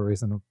 for whatever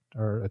reason,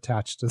 are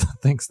attached to the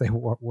things they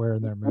wear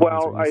in their movies?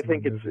 Well, I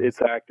think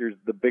it's actors,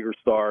 the bigger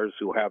stars,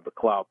 who have the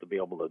clout to be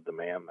able to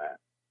demand that.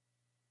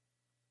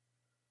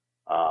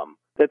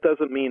 That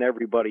doesn't mean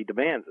everybody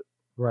demands it.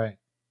 Right.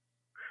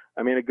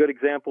 I mean, a good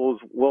example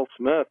is Will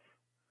Smith.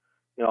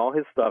 You know, all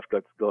his stuff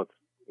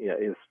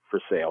is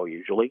for sale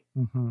usually.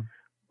 Mm-hmm.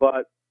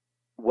 But,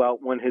 well,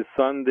 when his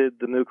son did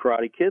the new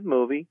Karate Kid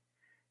movie,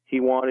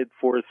 he wanted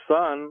for his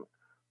son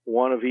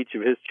one of each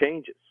of his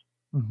changes.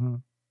 Mm-hmm.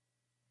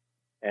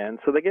 And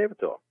so they gave it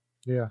to him.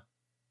 Yeah.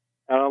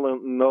 I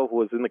don't know if it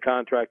was in the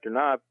contract or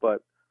not,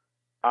 but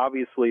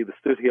obviously the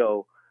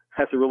studio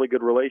has a really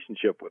good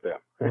relationship with him.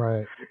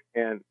 Right.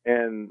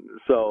 and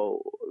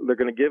so they're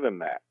going to give him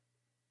that.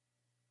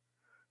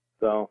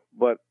 So,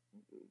 but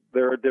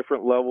there are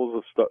different levels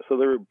of stuff. So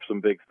there are some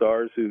big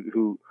stars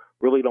who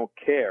really don't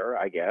care,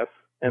 I guess.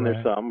 And right.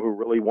 There's some who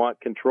really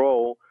want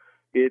control.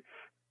 It's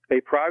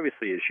a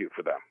privacy issue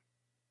for them.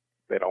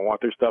 They don't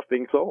want their stuff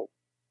being sold.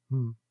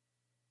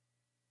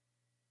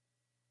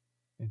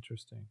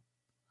 Interesting.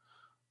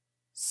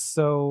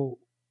 So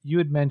you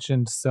had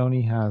mentioned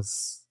Sony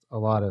has a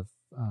lot of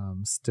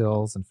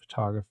stills and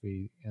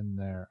photography in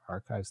their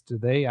archives. Do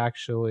they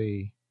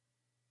actually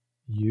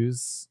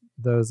use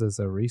those as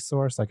a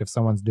resource? Like if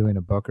someone's doing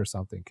a book or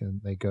something,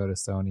 can they go to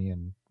Sony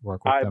and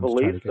work with them? I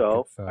believe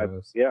so.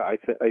 Photos? I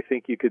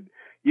think you can.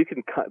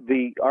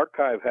 The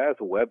archive has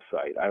a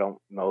website. I don't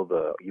know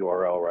the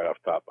URL right off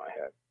the top of my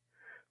head,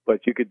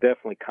 but you could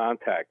definitely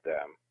contact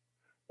them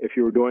if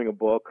you were doing a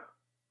book.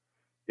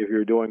 If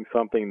you're doing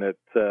something that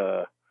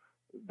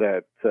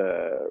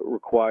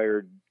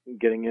required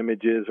getting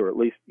images, or at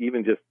least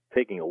even just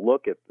taking a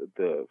look at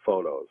the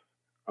photos,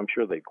 I'm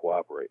sure they'd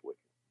cooperate with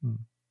you.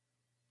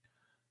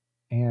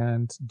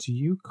 And do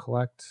you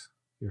collect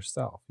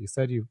yourself? You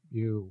said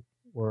you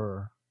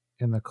were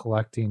in the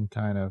collecting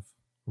kind of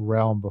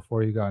realm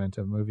before you got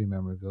into movie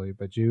memorabilia,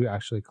 but you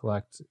actually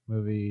collect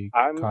movie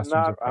costumes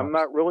or props? I'm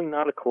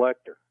not a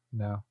collector.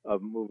 No.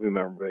 Of movie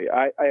memorabilia.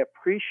 I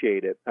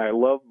appreciate it. I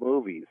love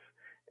movies.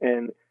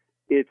 And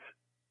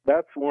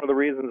that's one of the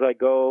reasons I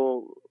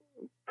go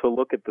to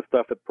look at the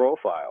stuff at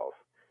Profiles,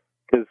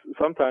 because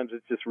sometimes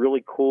it's just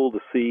really cool to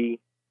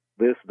see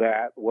this,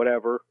 that,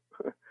 whatever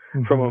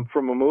mm-hmm.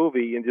 from a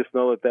movie, and just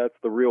know that that's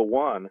the real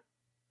one.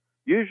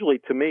 Usually,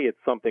 to me, it's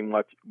something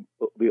much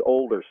the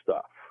older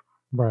stuff.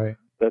 Right.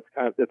 That's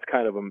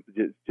kind of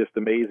just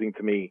amazing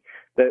to me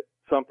that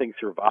something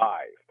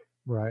survived.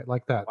 Right,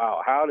 like that.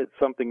 Wow, how did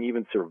something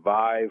even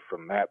survive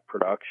from that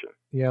production?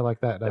 Yeah, like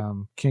that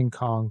King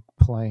Kong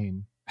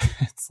plane.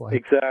 It's like,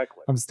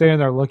 exactly. I'm standing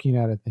there looking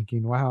at it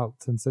thinking, wow,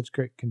 it's in such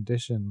great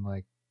condition.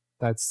 Like,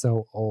 that's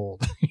so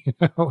old.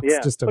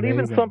 It's just amazing.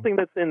 But even something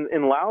that's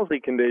in lousy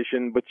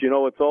condition, but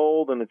it's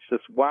old, and it's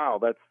just, wow,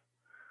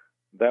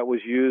 that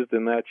was used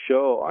in that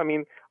show. I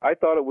mean, I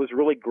thought it was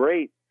really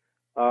great.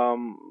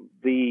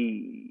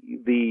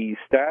 The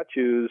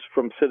statues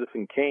from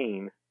Citizen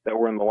Kane that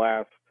were in the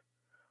last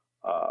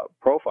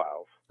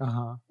profiles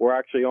were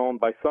actually owned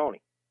by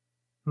Sony,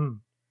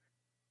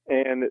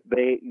 and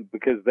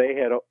because they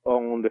had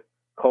owned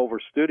Culver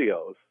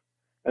Studios,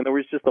 and there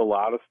was just a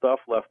lot of stuff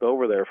left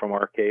over there from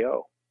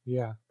RKO.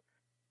 Yeah.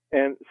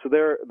 And so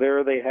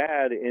there they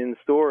had in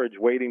storage,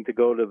 waiting to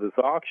go to this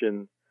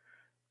auction,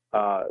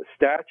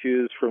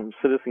 statues from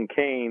Citizen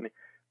Kane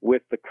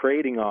with the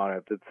crating on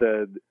it that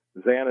said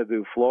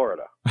Xanadu,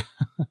 Florida.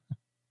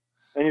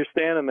 And you're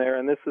standing there,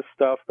 and this is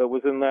stuff that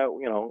was in that,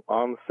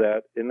 on the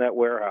set in that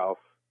warehouse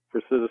for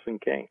Citizen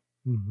Kane.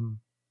 Mm-hmm.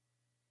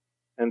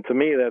 And to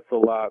me, that's a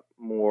lot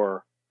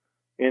more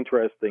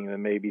interesting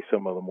than maybe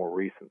some of the more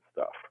recent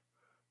stuff,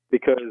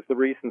 because the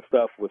recent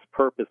stuff was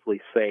purposely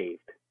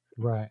saved.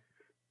 Right.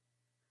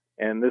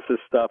 And this is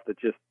stuff that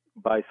just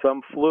by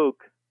some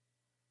fluke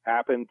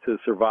happened to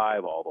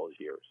survive all those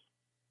years.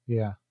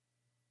 Yeah.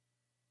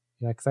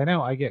 Yeah, because I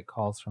know I get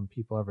calls from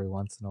people every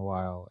once in a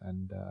while,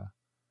 and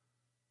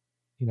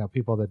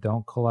people that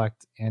don't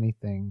collect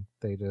anything,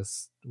 they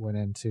just went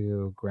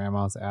into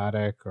grandma's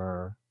attic,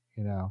 or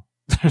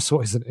there's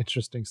always an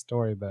interesting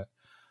story, but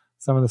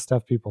some of the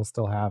stuff people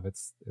still have,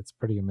 it's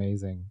pretty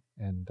amazing.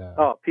 And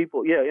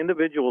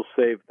individuals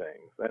save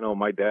things. I know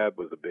my dad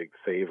was a big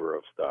saver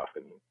of stuff,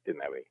 and he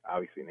didn't have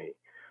any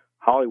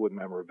Hollywood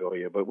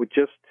memorabilia, but with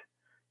just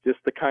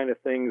the kind of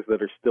things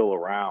that are still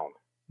around.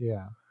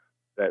 Yeah.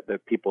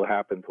 That people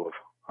happen to have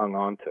hung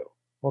on to.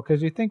 Well,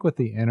 because you think with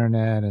the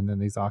internet and then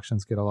these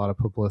auctions get a lot of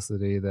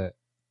publicity, that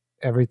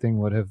everything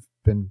would have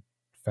been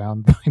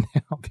found by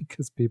now,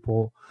 because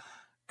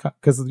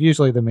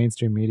usually the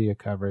mainstream media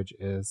coverage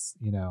is,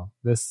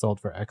 this sold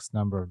for X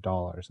number of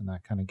dollars, and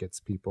that kind of gets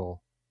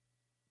people,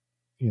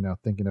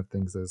 thinking of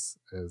things as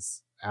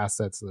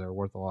assets that are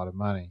worth a lot of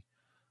money.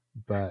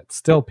 But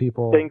still,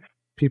 people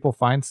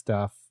find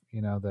stuff,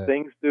 that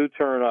things do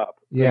turn up.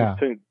 Yeah,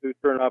 things do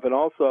turn up, and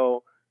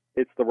also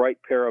it's the right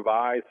pair of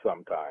eyes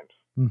sometimes,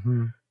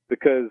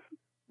 because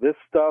this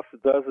stuff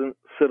doesn't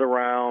sit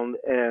around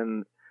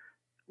and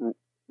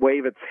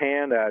wave its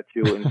hand at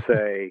you and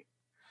say,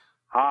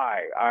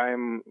 "Hi,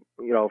 I'm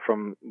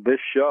from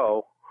this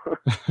show."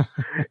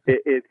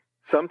 it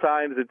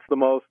sometimes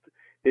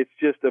it's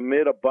just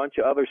amid a bunch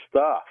of other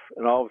stuff,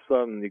 and all of a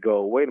sudden you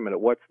go, "Wait a minute,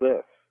 what's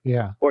this?"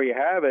 Yeah. Or you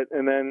have it,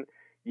 and then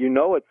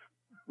it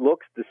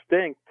looks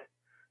distinct,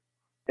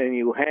 and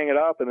you hang it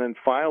up, and then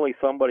finally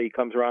somebody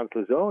comes around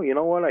and says, "Oh, you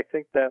know what? I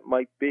think that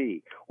might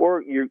be."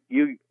 Or you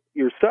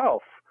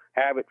yourself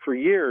have it for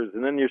years,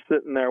 and then you're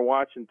sitting there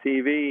watching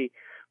TV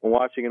and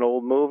watching an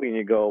old movie, and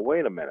you go,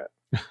 "Wait a minute,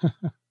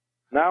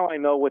 now I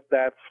know what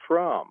that's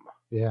from."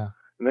 Yeah.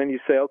 And then you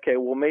say, "Okay,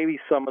 well maybe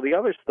some of the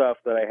other stuff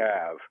that I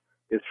have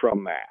is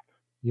from that."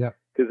 Yeah.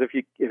 Because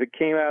if it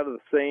came out of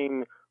the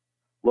same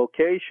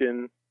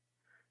location,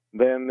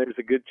 then there's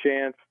a good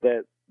chance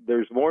that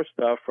there's more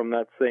stuff from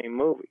that same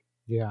movie.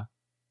 Yeah.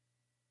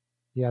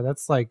 Yeah,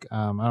 that's like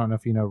I don't know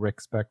if you know Rick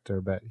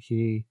Spector, but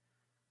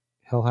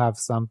he'll have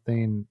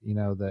something,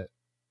 that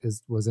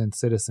was in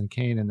Citizen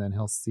Kane, and then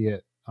he'll see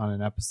it on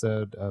an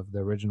episode of the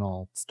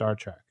original Star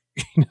Trek,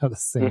 the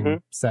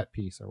same set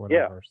piece or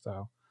whatever. Yeah.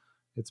 So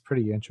it's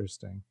pretty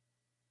interesting.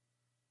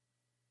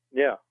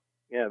 Yeah.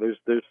 Yeah,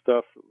 there's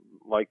stuff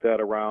like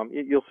that around.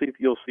 You'll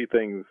see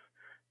things,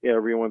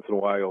 every once in a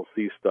while you'll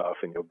see stuff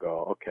and you'll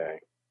go, "Okay.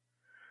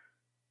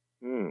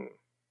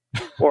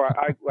 Or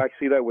I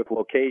see that with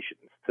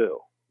locations too.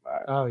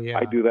 Oh yeah.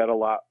 I do that a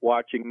lot.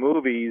 Watching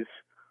movies,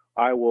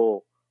 I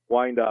will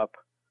wind up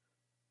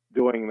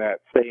doing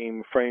that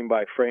same frame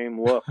by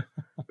frame look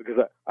because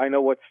I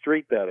know what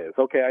street that is.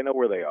 Okay, I know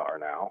where they are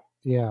now.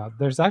 Yeah,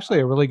 there's actually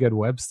a really good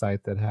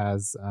website that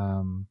has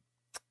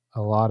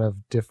a lot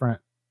of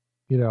different,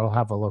 it'll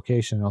have a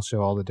location, it'll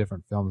show all the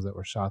different films that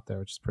were shot there,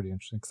 which is pretty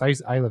interesting.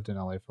 Because I lived in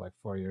LA for like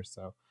 4 years,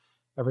 so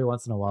every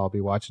once in a while I'll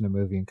be watching a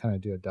movie and kind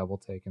of do a double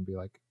take and be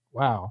like,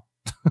 "Wow,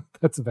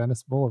 that's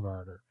Venice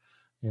Boulevard," or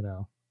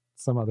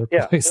some other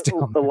place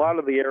down there. A lot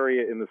of the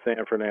area in the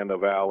San Fernando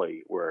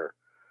Valley where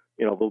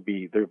there'll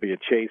be a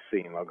chase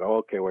scene. I'll go,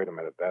 "Okay, wait a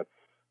minute, that's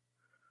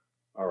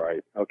all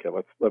right. Okay,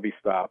 let me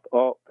stop."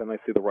 Oh, then I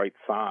see the right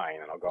sign,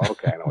 and I'll go,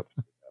 "Okay, I know it's."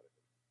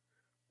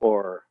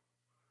 Or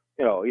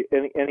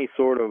any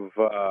sort of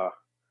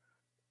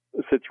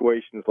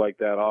situations like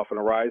that often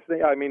arise.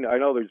 I mean, I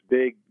know there's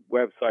big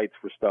websites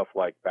for stuff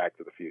like Back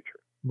to the Future.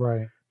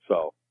 Right.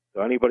 So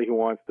anybody who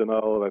wants to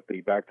know that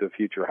the Back to the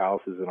Future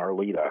house is in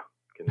Arleta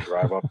can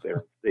drive up there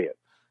and see it.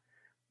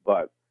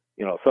 But,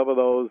 some of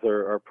those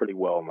are pretty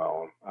well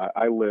known.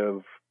 I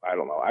live, I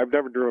don't know, I've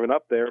never driven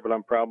up there, but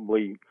I'm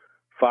probably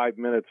 5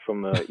 minutes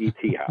from the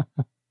ET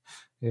house.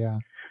 Yeah.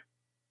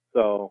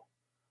 So,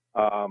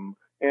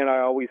 and I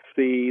always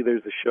see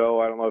there's a show,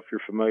 I don't know if you're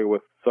familiar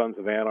with Sons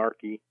of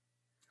Anarchy.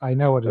 I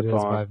know what it is,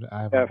 but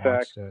I haven't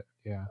watched it.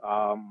 Yeah.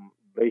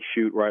 They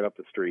shoot right up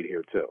the street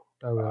here too.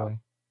 Oh, really?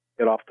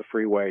 Get off the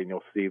freeway and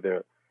you'll see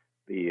the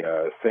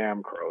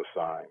Sam Crow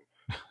signs.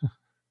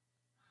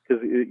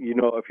 because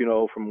if you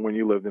know from when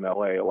you lived in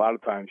LA, a lot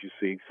of times you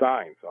see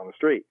signs on the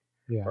street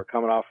Yeah. or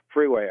coming off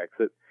freeway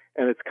exit,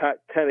 and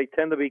they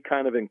tend to be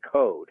kind of in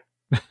code,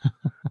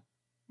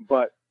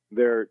 but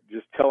they're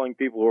just telling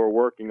people who are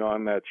working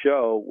on that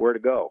show where to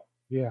go.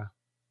 Yeah.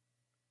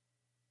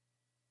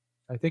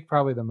 I think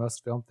probably the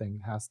most filmed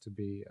thing has to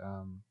be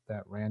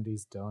that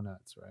Randy's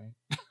Donuts, right?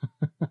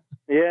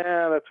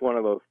 Yeah, that's one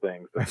of those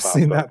things. I've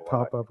seen that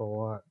pop up a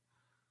lot.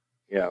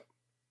 Yeah.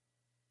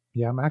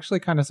 Yeah, I'm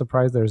actually kind of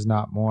surprised there's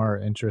not more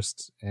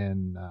interest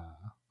in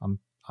on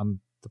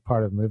the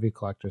part of movie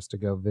collectors to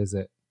go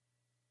visit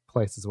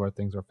places where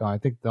things were filmed. I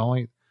think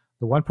the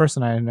one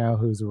person I know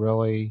who's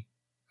really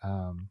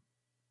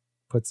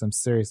put some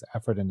serious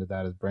effort into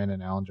that is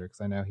Brandon Allinger,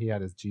 because I know he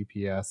had his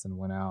GPS and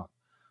went out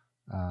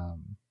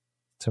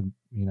to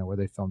where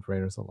they filmed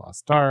Raiders of the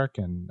Lost Ark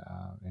and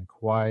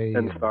Kauai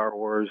and Star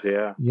Wars,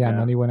 yeah. And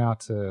then he went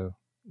out to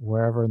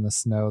wherever in the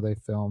snow they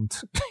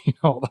filmed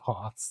all the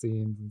Hoth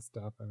scenes and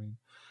stuff. I mean,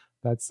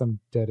 that's some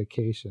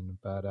dedication,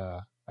 but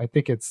I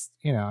think it's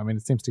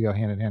it seems to go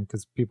hand in hand,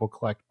 because people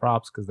collect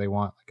props because they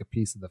want like a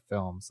piece of the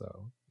film.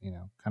 So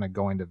kind of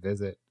going to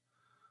visit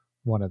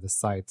one of the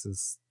sites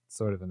is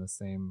sort of in the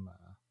same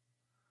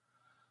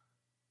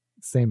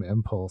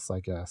impulse, I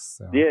guess.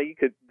 So. Yeah,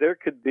 there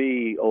could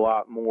be a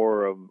lot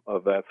more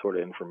of that sort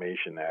of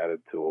information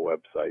added to a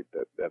website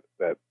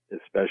that is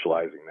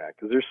specializing in that,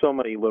 because there's so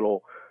many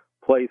little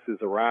places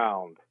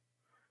around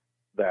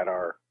that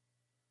are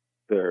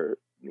there.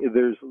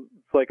 It's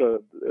like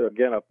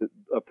again up the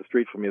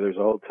street from me. There's a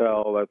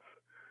hotel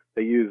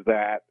they use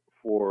that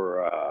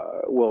for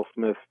Will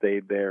Smith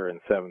stayed there in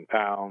 7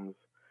 Pounds.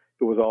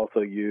 It was also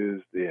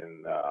used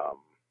in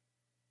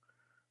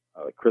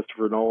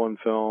Christopher Nolan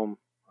film.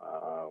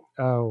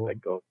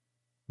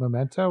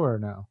 Memento or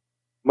no?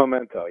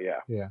 Memento,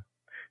 yeah. Yeah.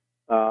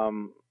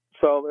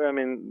 So I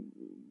mean,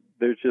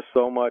 there's just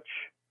so much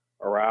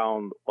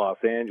around Los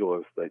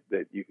Angeles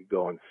that you could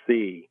go and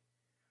see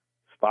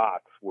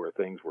spots where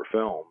things were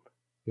filmed.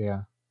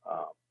 Yeah.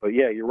 But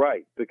yeah, you're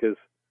right, because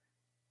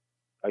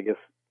I guess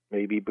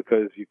maybe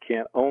because you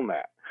can't own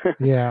that.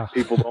 Yeah.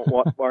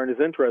 People aren't as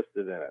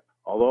interested in it.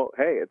 Although,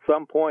 hey, at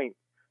some point,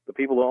 the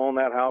people who own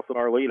that house in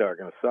Arleta are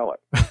going to sell it.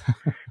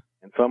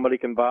 And somebody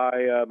can buy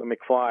the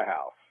McFly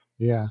house.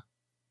 Yeah.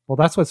 Well,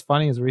 that's what's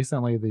funny is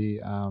recently the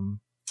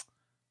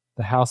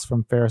house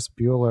from Ferris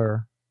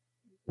Bueller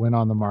went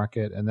on the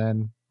market, and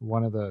then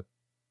one of the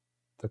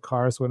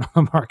cars went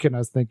on the market, and I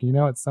was thinking,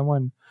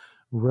 someone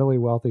really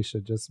wealthy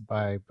should just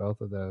buy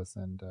both of those,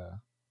 and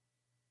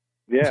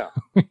yeah,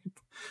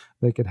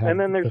 they could have. And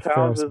then there's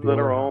houses that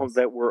are owned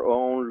that were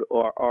owned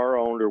or are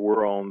owned or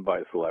were owned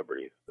by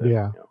celebrities.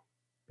 That,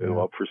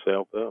 go up for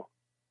sale too.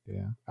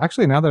 Yeah.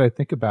 Actually, now that I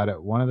think about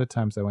it, one of the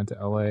times I went to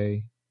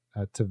LA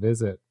to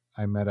visit,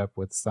 I met up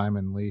with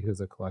Simon Lee, who's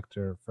a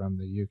collector from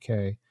the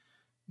UK,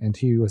 and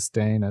he was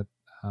staying at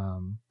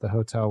the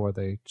hotel where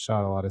they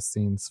shot a lot of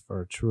scenes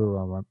for True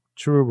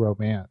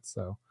Romance.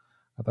 So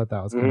I thought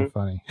that was kind of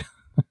funny.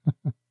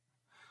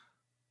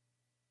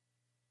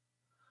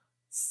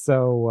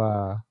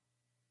 So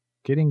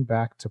getting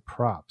back to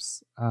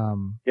props.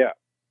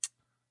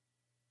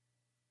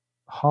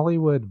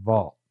 Hollywood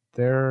Vault,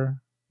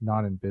 they're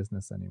not in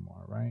business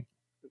anymore, right?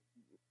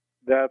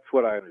 That's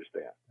what I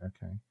understand.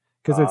 Okay.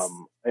 Because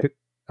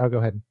go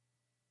ahead.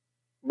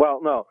 Well,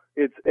 no,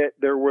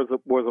 there was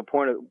a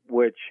point at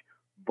which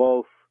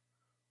both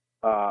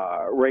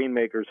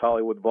Rainmakers,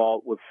 Hollywood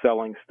Vault was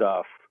selling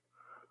stuff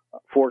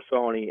for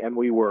Sony, and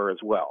we were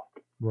as well.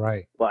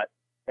 Right. But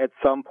at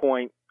some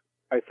point,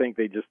 I think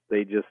they just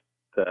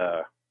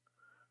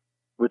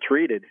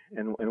retreated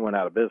and went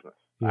out of business.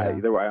 Yeah. I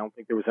don't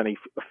think there was any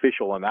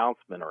official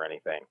announcement or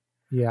anything.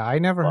 Yeah, I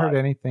never heard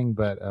anything,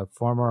 but a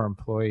former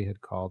employee had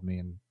called me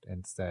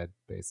and said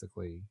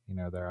basically,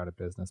 they're out of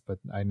business, but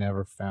I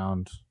never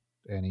found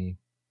any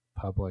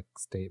public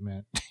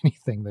statement,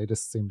 anything. They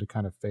just seemed to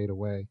kind of fade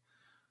away.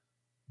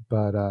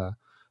 But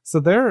so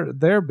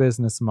their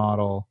business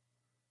model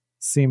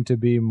seemed to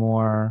be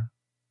more,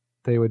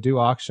 they would do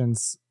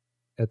auctions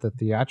at the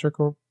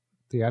theatrical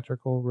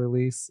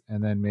release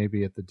and then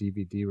maybe at the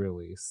DVD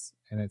release.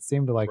 And it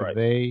seemed like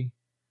they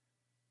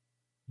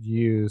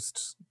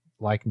used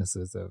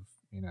likenesses of,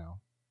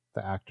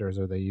 the actors,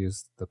 or they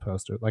used the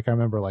poster. Like I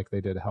remember they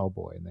did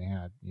Hellboy, and they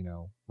had,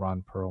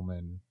 Ron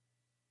Perlman,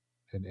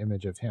 an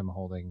image of him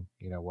holding,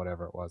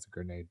 whatever it was, a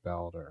grenade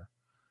belt or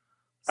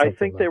I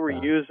think they were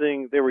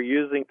using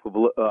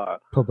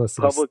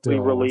publicly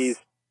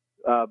released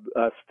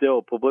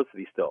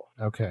publicity stills.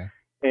 Okay.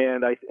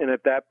 And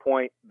at that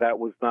point, that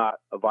was not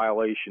a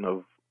violation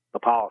of the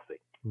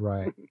policy.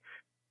 Right.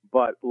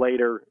 But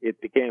later, it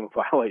became a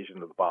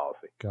violation of the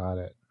policy. Got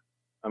it.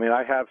 I mean,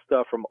 I have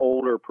stuff from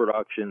older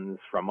productions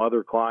from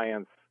other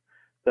clients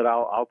that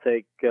I'll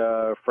take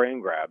frame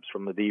grabs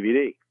from the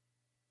DVD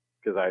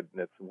because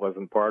it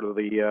wasn't part of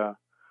the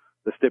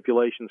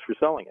stipulations for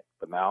selling it.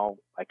 But now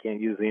I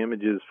can't use the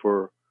images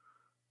for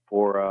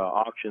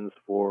auctions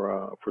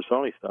for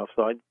Sony stuff,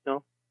 so I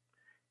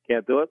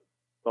can't do it.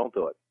 Don't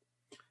do it.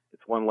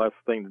 It's one less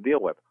thing to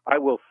deal with. I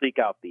will seek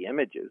out the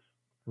images.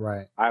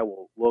 Right. I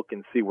will look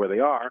and see where they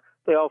are.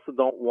 They also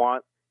don't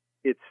want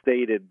it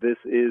stated this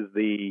is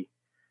the,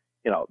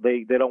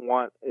 they don't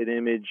want an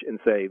image and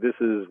say this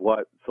is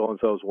what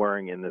so-and-so is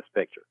wearing in this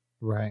picture.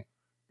 Right.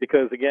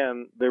 Because,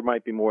 again, there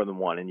might be more than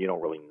one, and you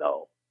don't really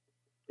know.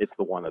 It's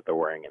the one that they're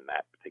wearing in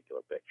that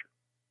particular picture.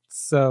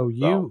 So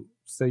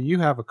you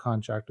have a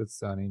contract with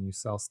Sony and you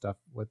sell stuff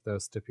with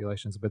those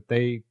stipulations, but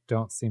they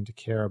don't seem to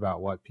care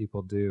about what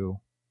people do.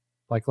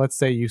 Like, let's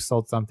say you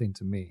sold something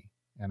to me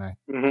and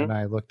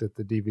I looked at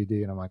the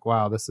DVD and I'm like,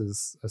 wow, this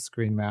is a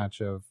screen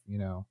match of,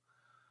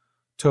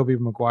 Tobey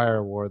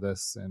Maguire wore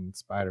this in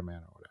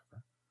Spider-Man or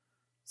whatever.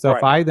 So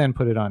if I then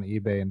put it on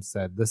eBay and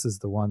said, this is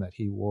the one that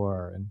he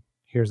wore and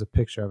here's a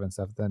picture of it and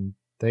stuff, then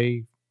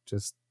they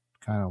just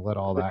kind of let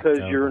all that go.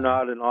 Because you're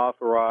not an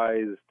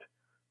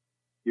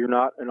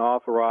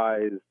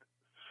authorized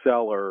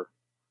seller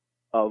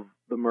of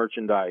the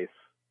merchandise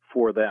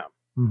for them.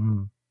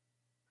 Mm-hmm.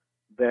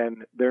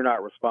 Then they're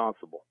not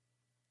responsible.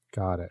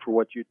 Got it. For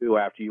what you do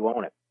after you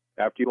own it.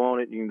 After you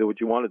own it, you can do what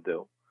you want to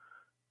do.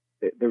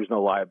 There's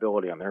no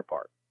liability on their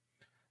part.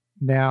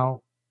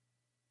 Now,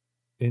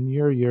 in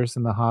your years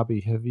in the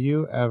hobby, have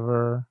you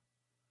ever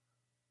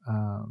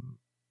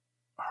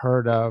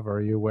heard of, or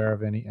are you aware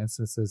of any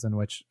instances in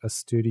which a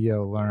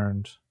studio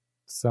learned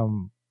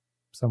someone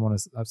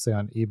is, let's say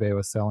on eBay,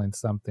 was selling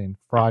something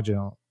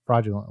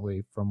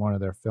fraudulently from one of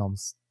their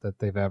films, that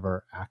they've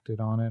ever acted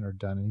on it or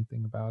done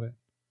anything about it?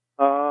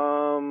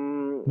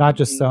 Not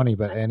just Sony,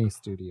 but any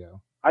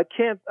studio. I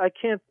can't.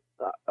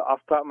 Off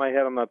the top of my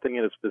head, I'm not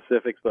thinking of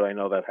specifics, but I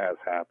know that has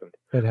happened.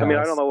 It has. I mean,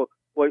 I don't know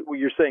what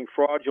you're saying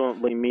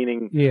fraudulently,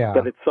 meaning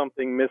that it's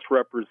something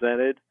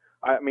misrepresented.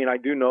 I mean, I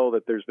do know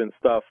that there's been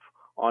stuff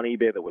on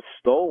eBay that was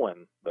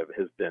stolen that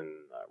has been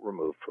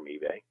removed from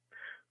eBay.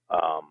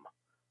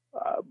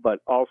 But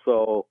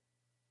also,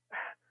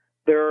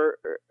 there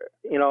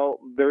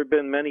have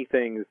been many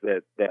things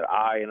that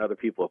I and other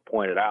people have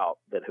pointed out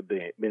that have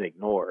been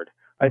ignored.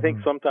 I think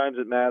sometimes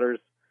it matters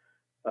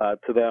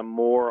to them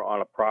more on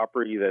a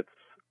property that's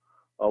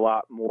a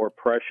lot more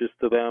precious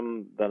to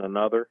them than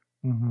another.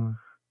 Mm-hmm.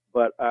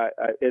 But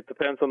it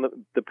depends on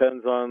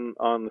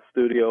the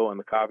studio and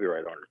the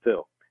copyright owner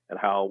too, and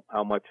how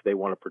much they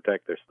want to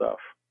protect their stuff.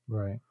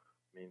 Right.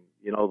 I mean,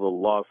 the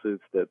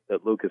lawsuits that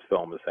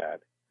Lucasfilm has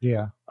had.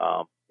 Yeah.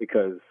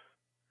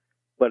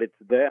 But it's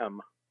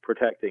them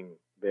protecting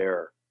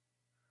their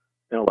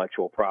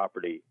intellectual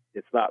property.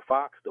 It's not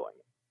Fox doing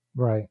it.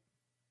 Right.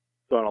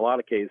 So in a lot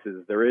of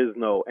cases, there is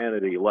no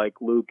entity like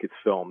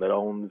Lucasfilm that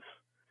owns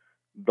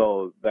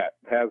that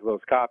has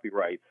those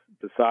copyrights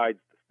besides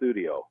the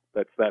studio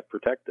that's that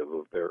protective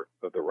of their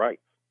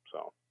rights.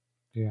 So.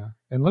 Yeah,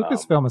 and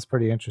Lucasfilm is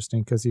pretty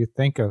interesting because you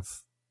think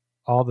of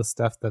all the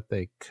stuff that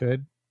they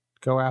could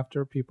go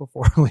after people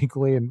for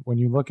legally, and when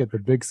you look at the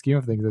big scheme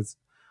of things, it's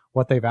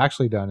what they've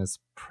actually done is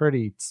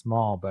pretty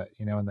small. But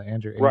in the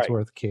Andrew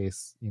Ainsworth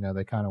case,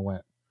 they kind of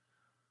went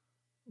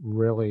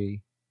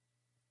really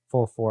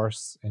full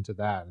force into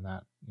that, and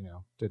that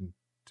didn't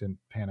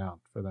pan out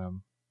for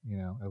them,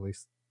 at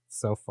least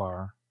so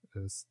far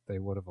as they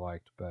would have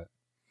liked. But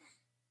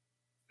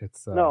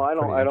it's no,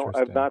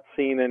 I've not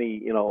seen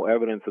any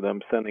evidence of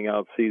them sending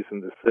out cease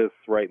and desists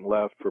right and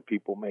left for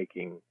people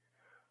making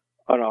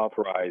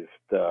unauthorized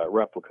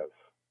replicas.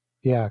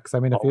 Yeah, because I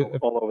mean,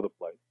 all over the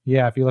place.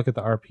 Yeah, if you look at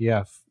the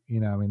RPF,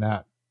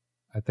 that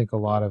I think a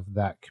lot of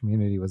that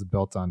community was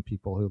built on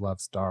people who love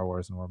Star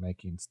Wars and were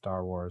making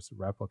Star Wars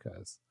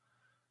replicas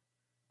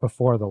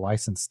before the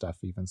license stuff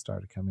even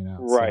started coming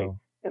out. Right.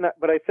 So,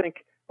 but I think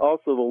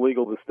also the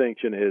legal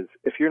distinction is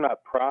if you're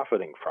not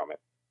profiting from it,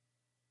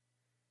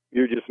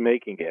 you're just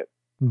making it.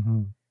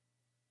 Mm-hmm.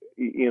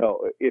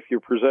 If you're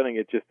presenting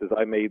it just as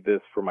I made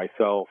this for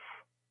myself,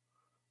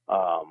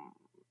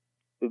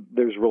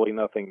 there's really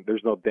nothing.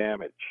 There's no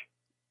damage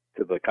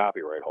to the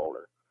copyright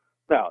holder.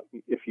 Now,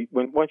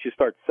 once you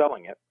start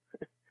selling it,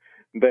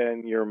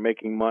 then you're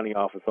making money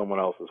off of someone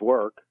else's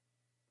work,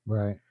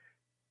 right?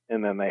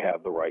 And then they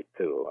have the right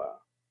to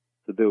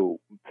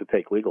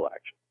take legal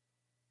action.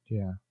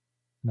 Yeah,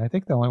 and I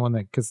think the only one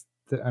because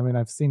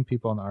I've seen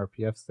people in the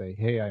RPF say,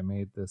 "Hey, I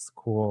made this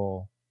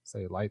cool,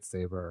 say,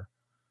 lightsaber,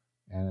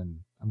 and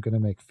I'm going to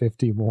make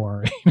 50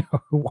 more.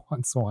 Who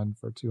wants one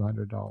for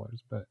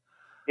 $200?" But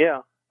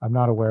yeah, I'm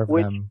not aware of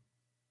them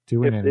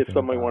doing anything. If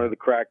somebody wanted to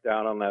crack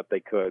down on that, they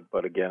could.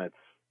 But again,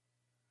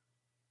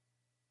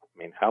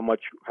 how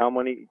much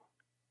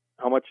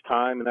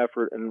time and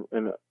effort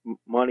and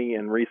money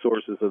and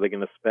resources are they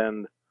going to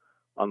spend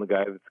on the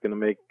guy that's going to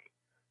make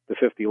the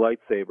 50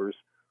 lightsabers,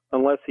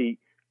 unless he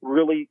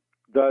really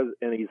does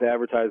and he's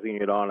advertising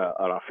it on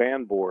a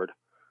fan board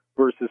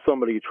versus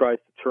somebody who tries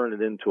to turn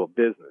it into a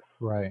business.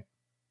 Right.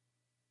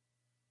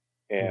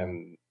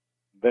 And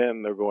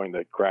then they're going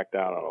to crack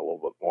down on it a little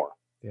bit more.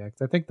 Yeah,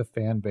 because I think the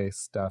fan base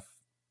stuff,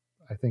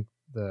 I think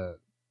the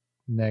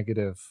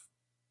negative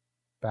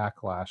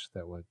backlash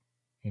that would,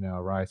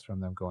 arise from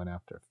them going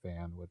after a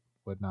fan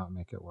would not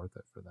make it worth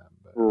it for them.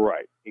 But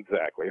Right,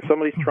 exactly. If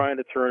somebody's trying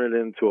to turn it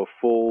into a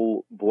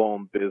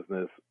full-blown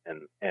business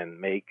and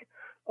make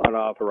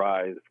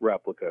unauthorized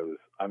replicas,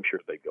 I'm sure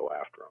they'd go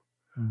after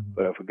them.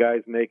 But if a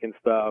guy's making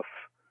stuff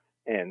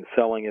and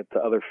selling it to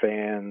other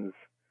fans,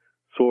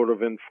 sort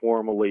of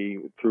informally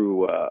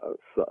through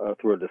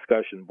a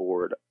discussion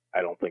board,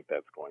 I don't think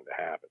that's going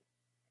to happen.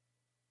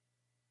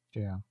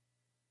 Yeah.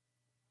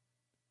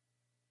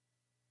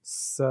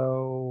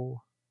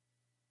 So,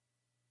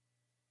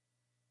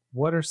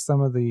 what are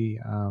some of the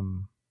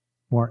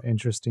more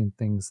interesting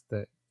things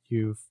that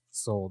you've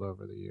sold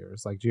over the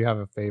years? Like, do you have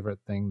a favorite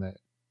thing that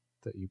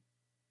you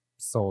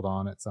sold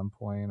on at some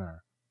point,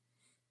 or?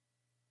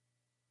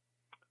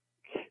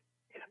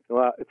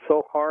 Well, it's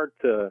so hard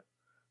to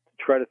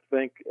try to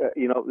think.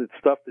 It's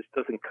stuff that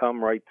doesn't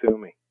come right to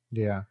me.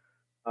 Yeah.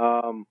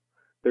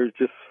 There's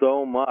just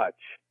so much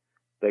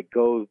that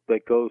goes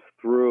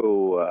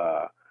through.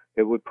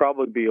 It would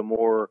probably be a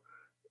more,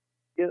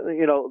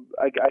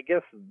 I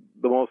guess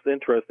the most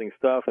interesting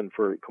stuff, and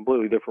for a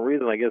completely different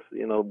reason. I guess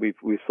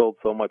we've sold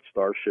so much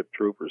Starship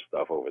Troopers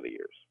stuff over the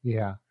years.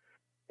 Yeah.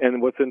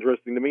 And what's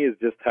interesting to me is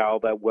just how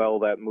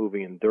that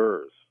movie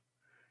endures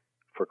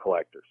for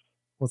collectors.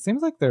 Well, it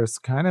seems like there's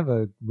kind of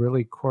a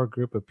really core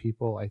group of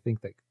people, I think,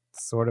 that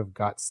sort of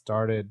got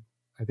started.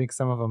 I think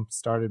some of them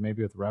started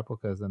maybe with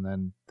replicas, and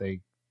then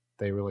they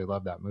really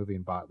loved that movie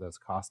and bought those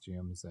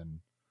costumes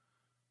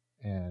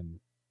and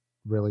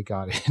really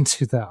got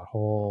into that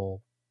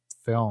whole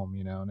film,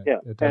 and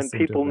it does and seem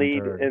people to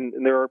need,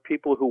 and there are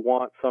people who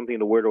want something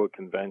to wear to a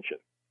convention.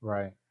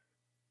 Right.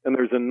 And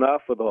there's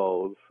enough of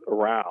those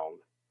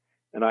around,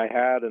 and I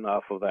had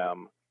enough of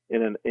them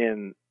in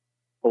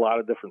a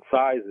lot of different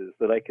sizes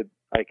that I could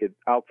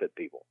outfit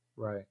people.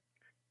 Right.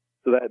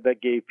 So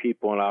that gave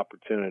people an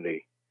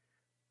opportunity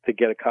to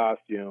get a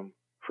costume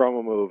from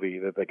a movie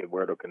that they could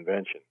wear to a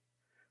convention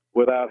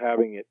without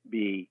having it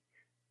be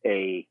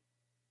a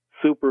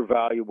super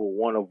valuable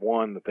one of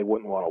one that they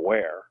wouldn't want to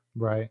wear.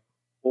 Right.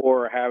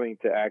 Or having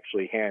to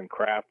actually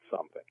handcraft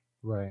something.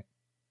 Right.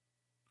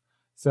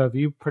 So have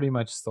you pretty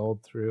much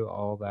sold through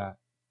all that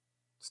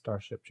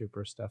Starship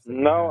Trooper stuff?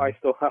 No, I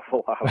still have a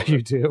lot of it.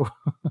 You do?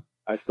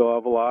 I still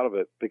have a lot of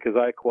it because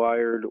I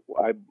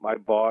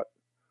bought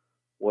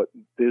what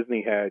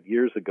Disney had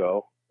years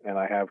ago, and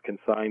I have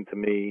consigned to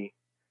me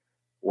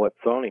what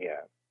Sony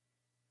had.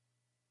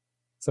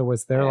 So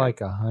was there like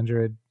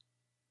 100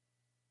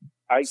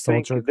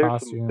 soldier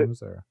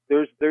costumes?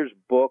 There's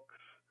books.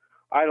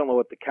 I don't know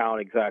what the count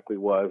exactly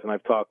was, and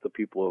I've talked to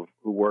people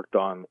who worked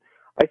on.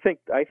 I think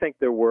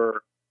there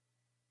were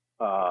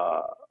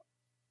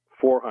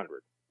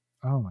 400.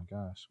 Oh my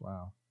gosh!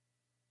 Wow.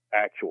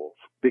 Actuals,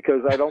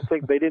 because I don't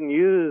think they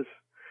use.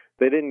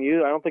 I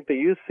don't think they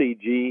used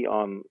CG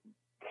on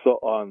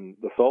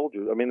the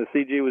soldiers. I mean, the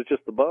CG was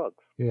just the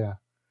bugs. Yeah.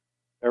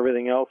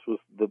 Everything else was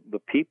the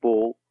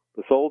people.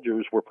 The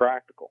soldiers were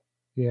practical.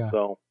 Yeah.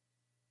 So.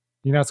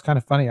 It's kind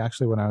of funny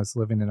actually. When I was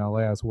living in LA,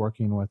 I was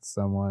working with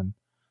someone,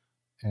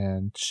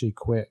 and she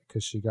quit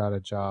because she got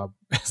a job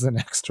as an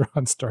extra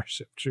on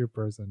Starship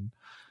Troopers and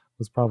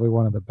was probably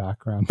one of the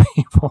background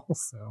people.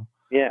 So.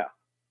 Yeah.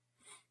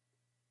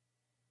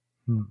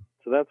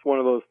 So that's one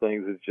of those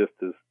things that just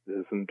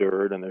is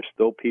endured, and there's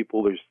still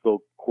people, there's still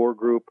core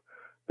group,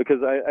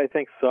 because I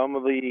think some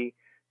of the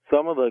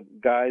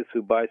guys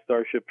who buy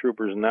Starship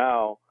Troopers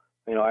now,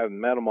 I haven't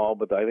met them all,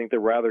 but I think they're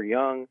rather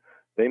young.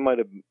 They might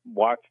have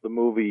watched the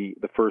movie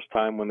the first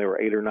time when they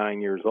were 8 or 9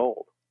 years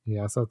old.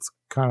 Yeah, so it's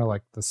kind of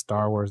like the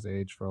Star Wars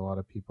age for a lot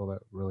of people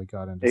that really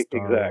got into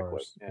Star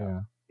Wars.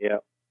 Yeah.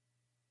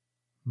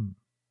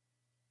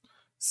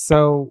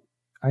 So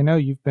I know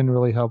you've been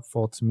really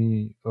helpful to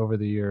me over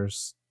the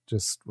years,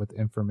 just with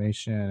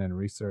information and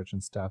research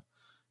and stuff.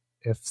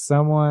 If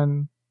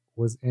someone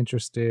was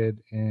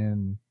interested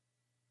in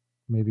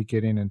maybe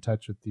getting in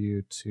touch with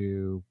you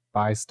to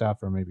buy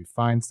stuff or maybe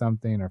find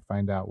something or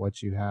find out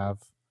what you have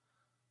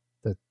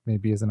that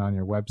maybe isn't on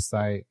your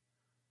website,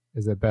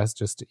 is it best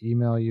just to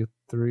email you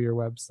through your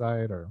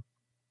website? Or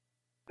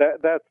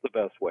that's the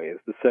best way,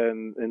 is to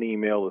send an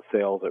email to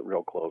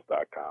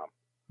sales@realclothes.com.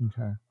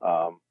 Okay.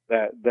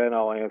 Then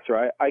I'll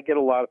answer. I get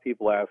a lot of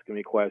people asking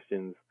me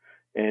questions,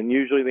 and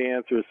usually the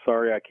answer is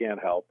sorry, I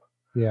can't help.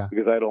 Yeah.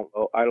 Because I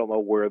don't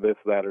know where this,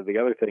 that, or the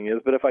other thing is.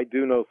 But if I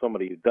do know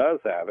somebody who does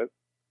have it,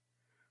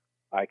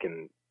 I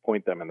can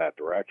point them in that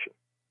direction.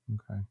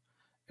 Okay.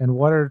 And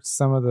what are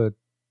some of the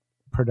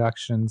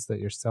productions that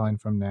you're selling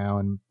from now,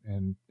 and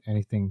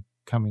anything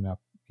coming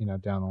up,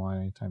 down the line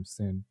anytime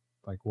soon?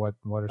 Like what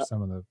are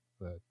some of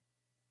the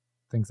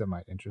things that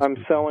might interest I'm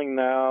people? selling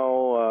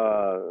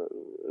now,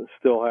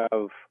 still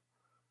have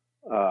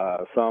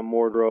some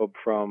wardrobe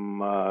from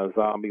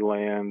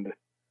Zombieland,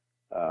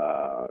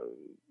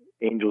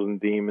 Angels and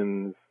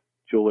Demons,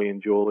 Julie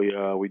and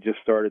Julia. We just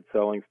started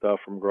selling stuff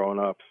from Grown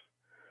Ups.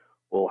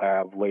 We'll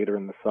have later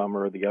in the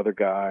summer The Other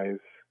Guys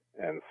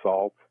and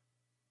Salt.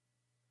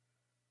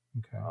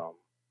 Okay.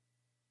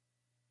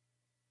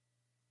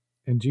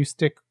 And do you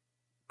stick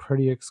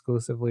pretty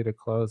exclusively to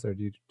clothes, or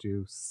do you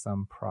do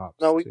some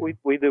props? No, too?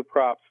 we do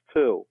props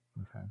too.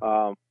 Okay.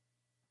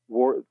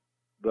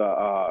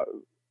 The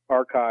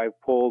archive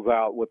pulls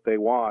out what they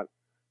want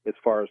as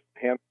far as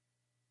hand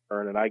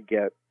earn, and I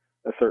get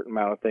a certain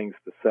amount of things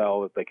to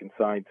sell that they can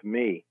sign to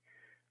me.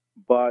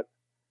 But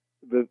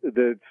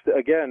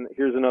again,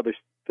 here's another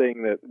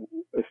thing, that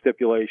a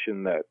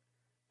stipulation that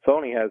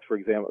Sony has, for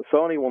example.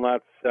 Sony will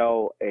not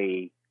sell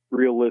a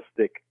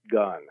realistic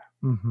gun,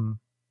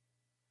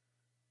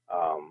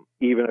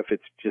 even if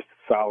it's just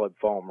solid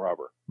foam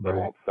rubber. They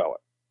won't sell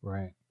it.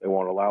 Right. They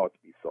won't allow it to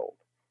be sold.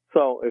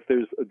 So if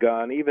there's a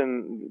gun,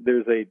 even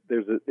there's a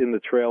in the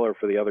trailer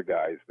for the other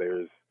guys,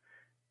 there's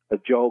a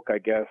joke, I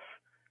guess.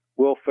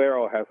 Will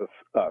Ferrell has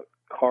a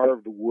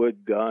carved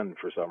wood gun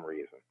for some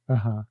reason.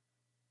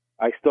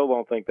 I still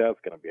don't think that's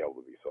going to be able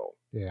to be sold.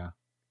 Yeah.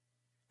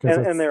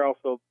 And they're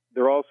also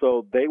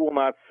they will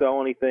not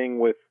sell anything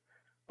with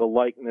the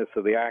likeness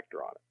of the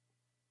actor on it.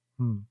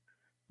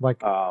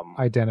 Like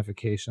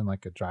identification,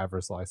 like a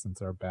driver's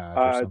license or a badge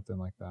or something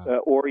like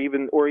that. Or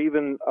even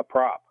a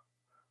prop,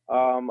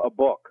 a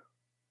book.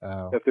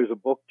 Oh. If there's a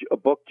book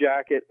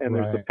jacket and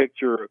there's the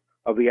picture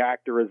of the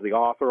actor as the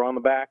author on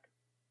the back,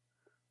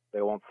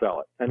 they won't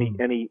sell it.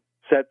 Any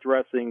set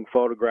dressing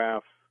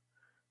photographs,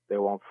 they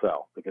won't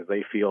sell, because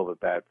they feel that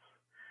that's,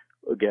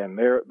 again,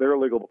 their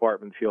legal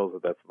department feels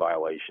that that's a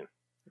violation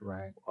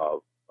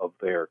of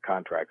their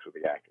contracts with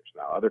the actors.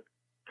 Now, other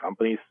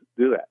companies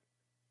do that.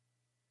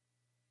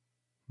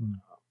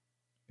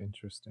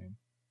 Interesting.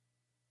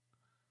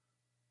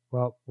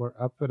 Well, we're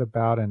up at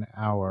about an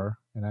hour,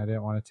 and I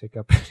didn't want to take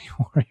up any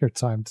more of your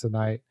time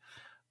tonight,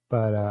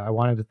 but I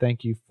wanted to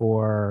thank you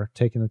for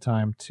taking the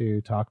time to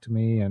talk to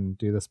me and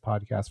do this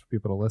podcast for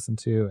people to listen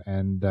to.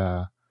 And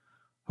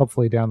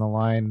hopefully down the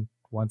line,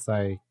 once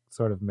I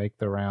sort of make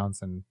the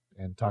rounds and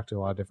talk to a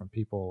lot of different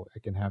people, I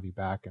can have you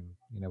back, and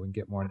we can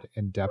get more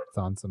in depth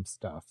on some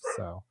stuff.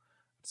 So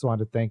I just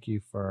wanted to thank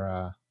you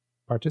for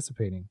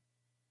participating.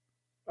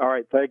 All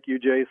right. Thank you,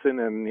 Jason.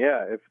 And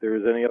yeah, if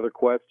there's any other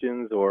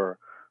questions or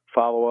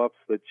follow-ups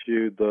that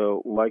you'd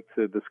like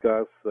to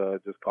discuss,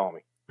 just call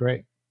me.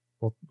 Great.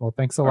 Well,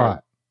 thanks a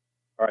lot.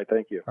 All right.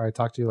 Thank you. All right.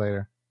 Talk to you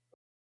later.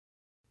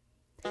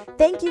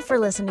 Thank you for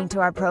listening to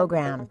our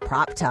program,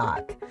 Prop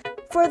Talk.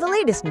 For the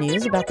latest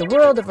news about the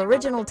world of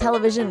original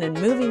television and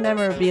movie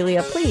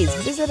memorabilia, please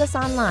visit us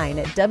online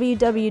at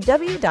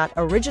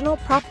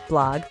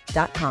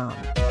www.originalpropblog.com.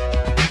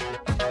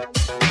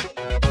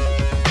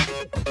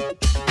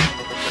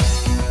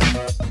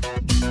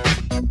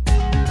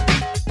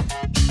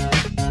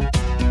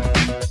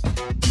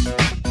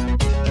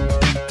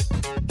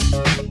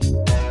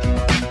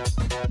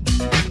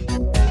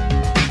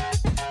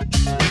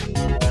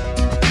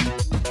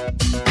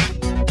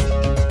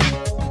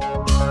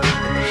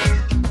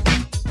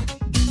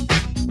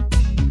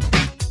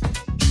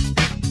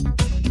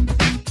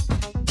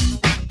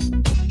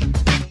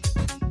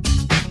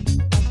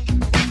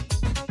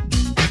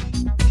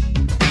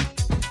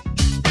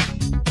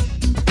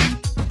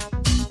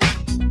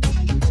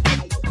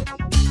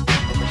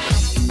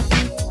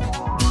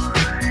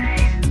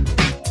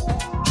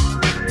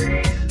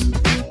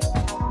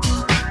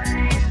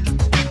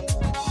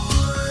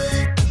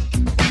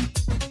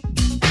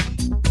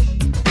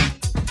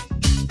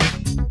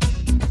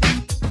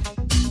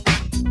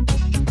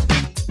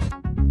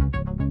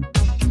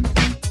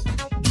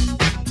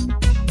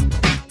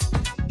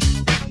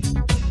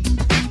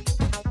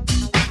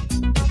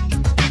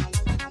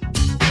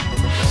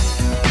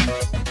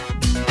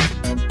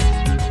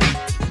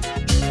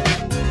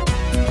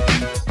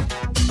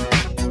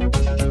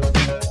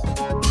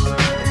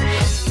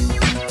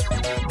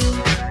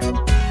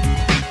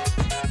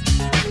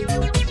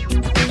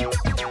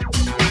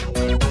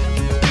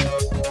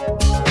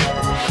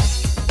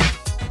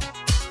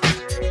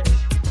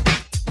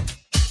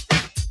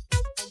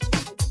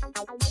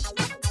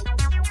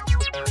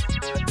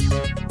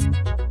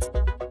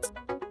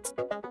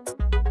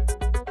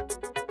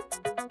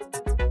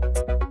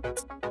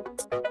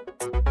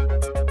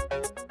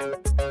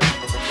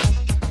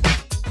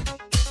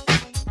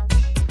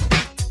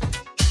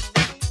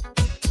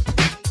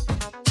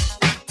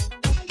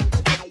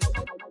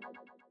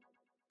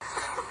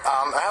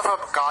 I have a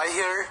guy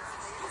here.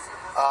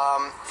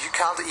 You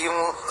can't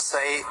even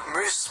say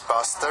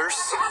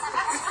Mythbusters.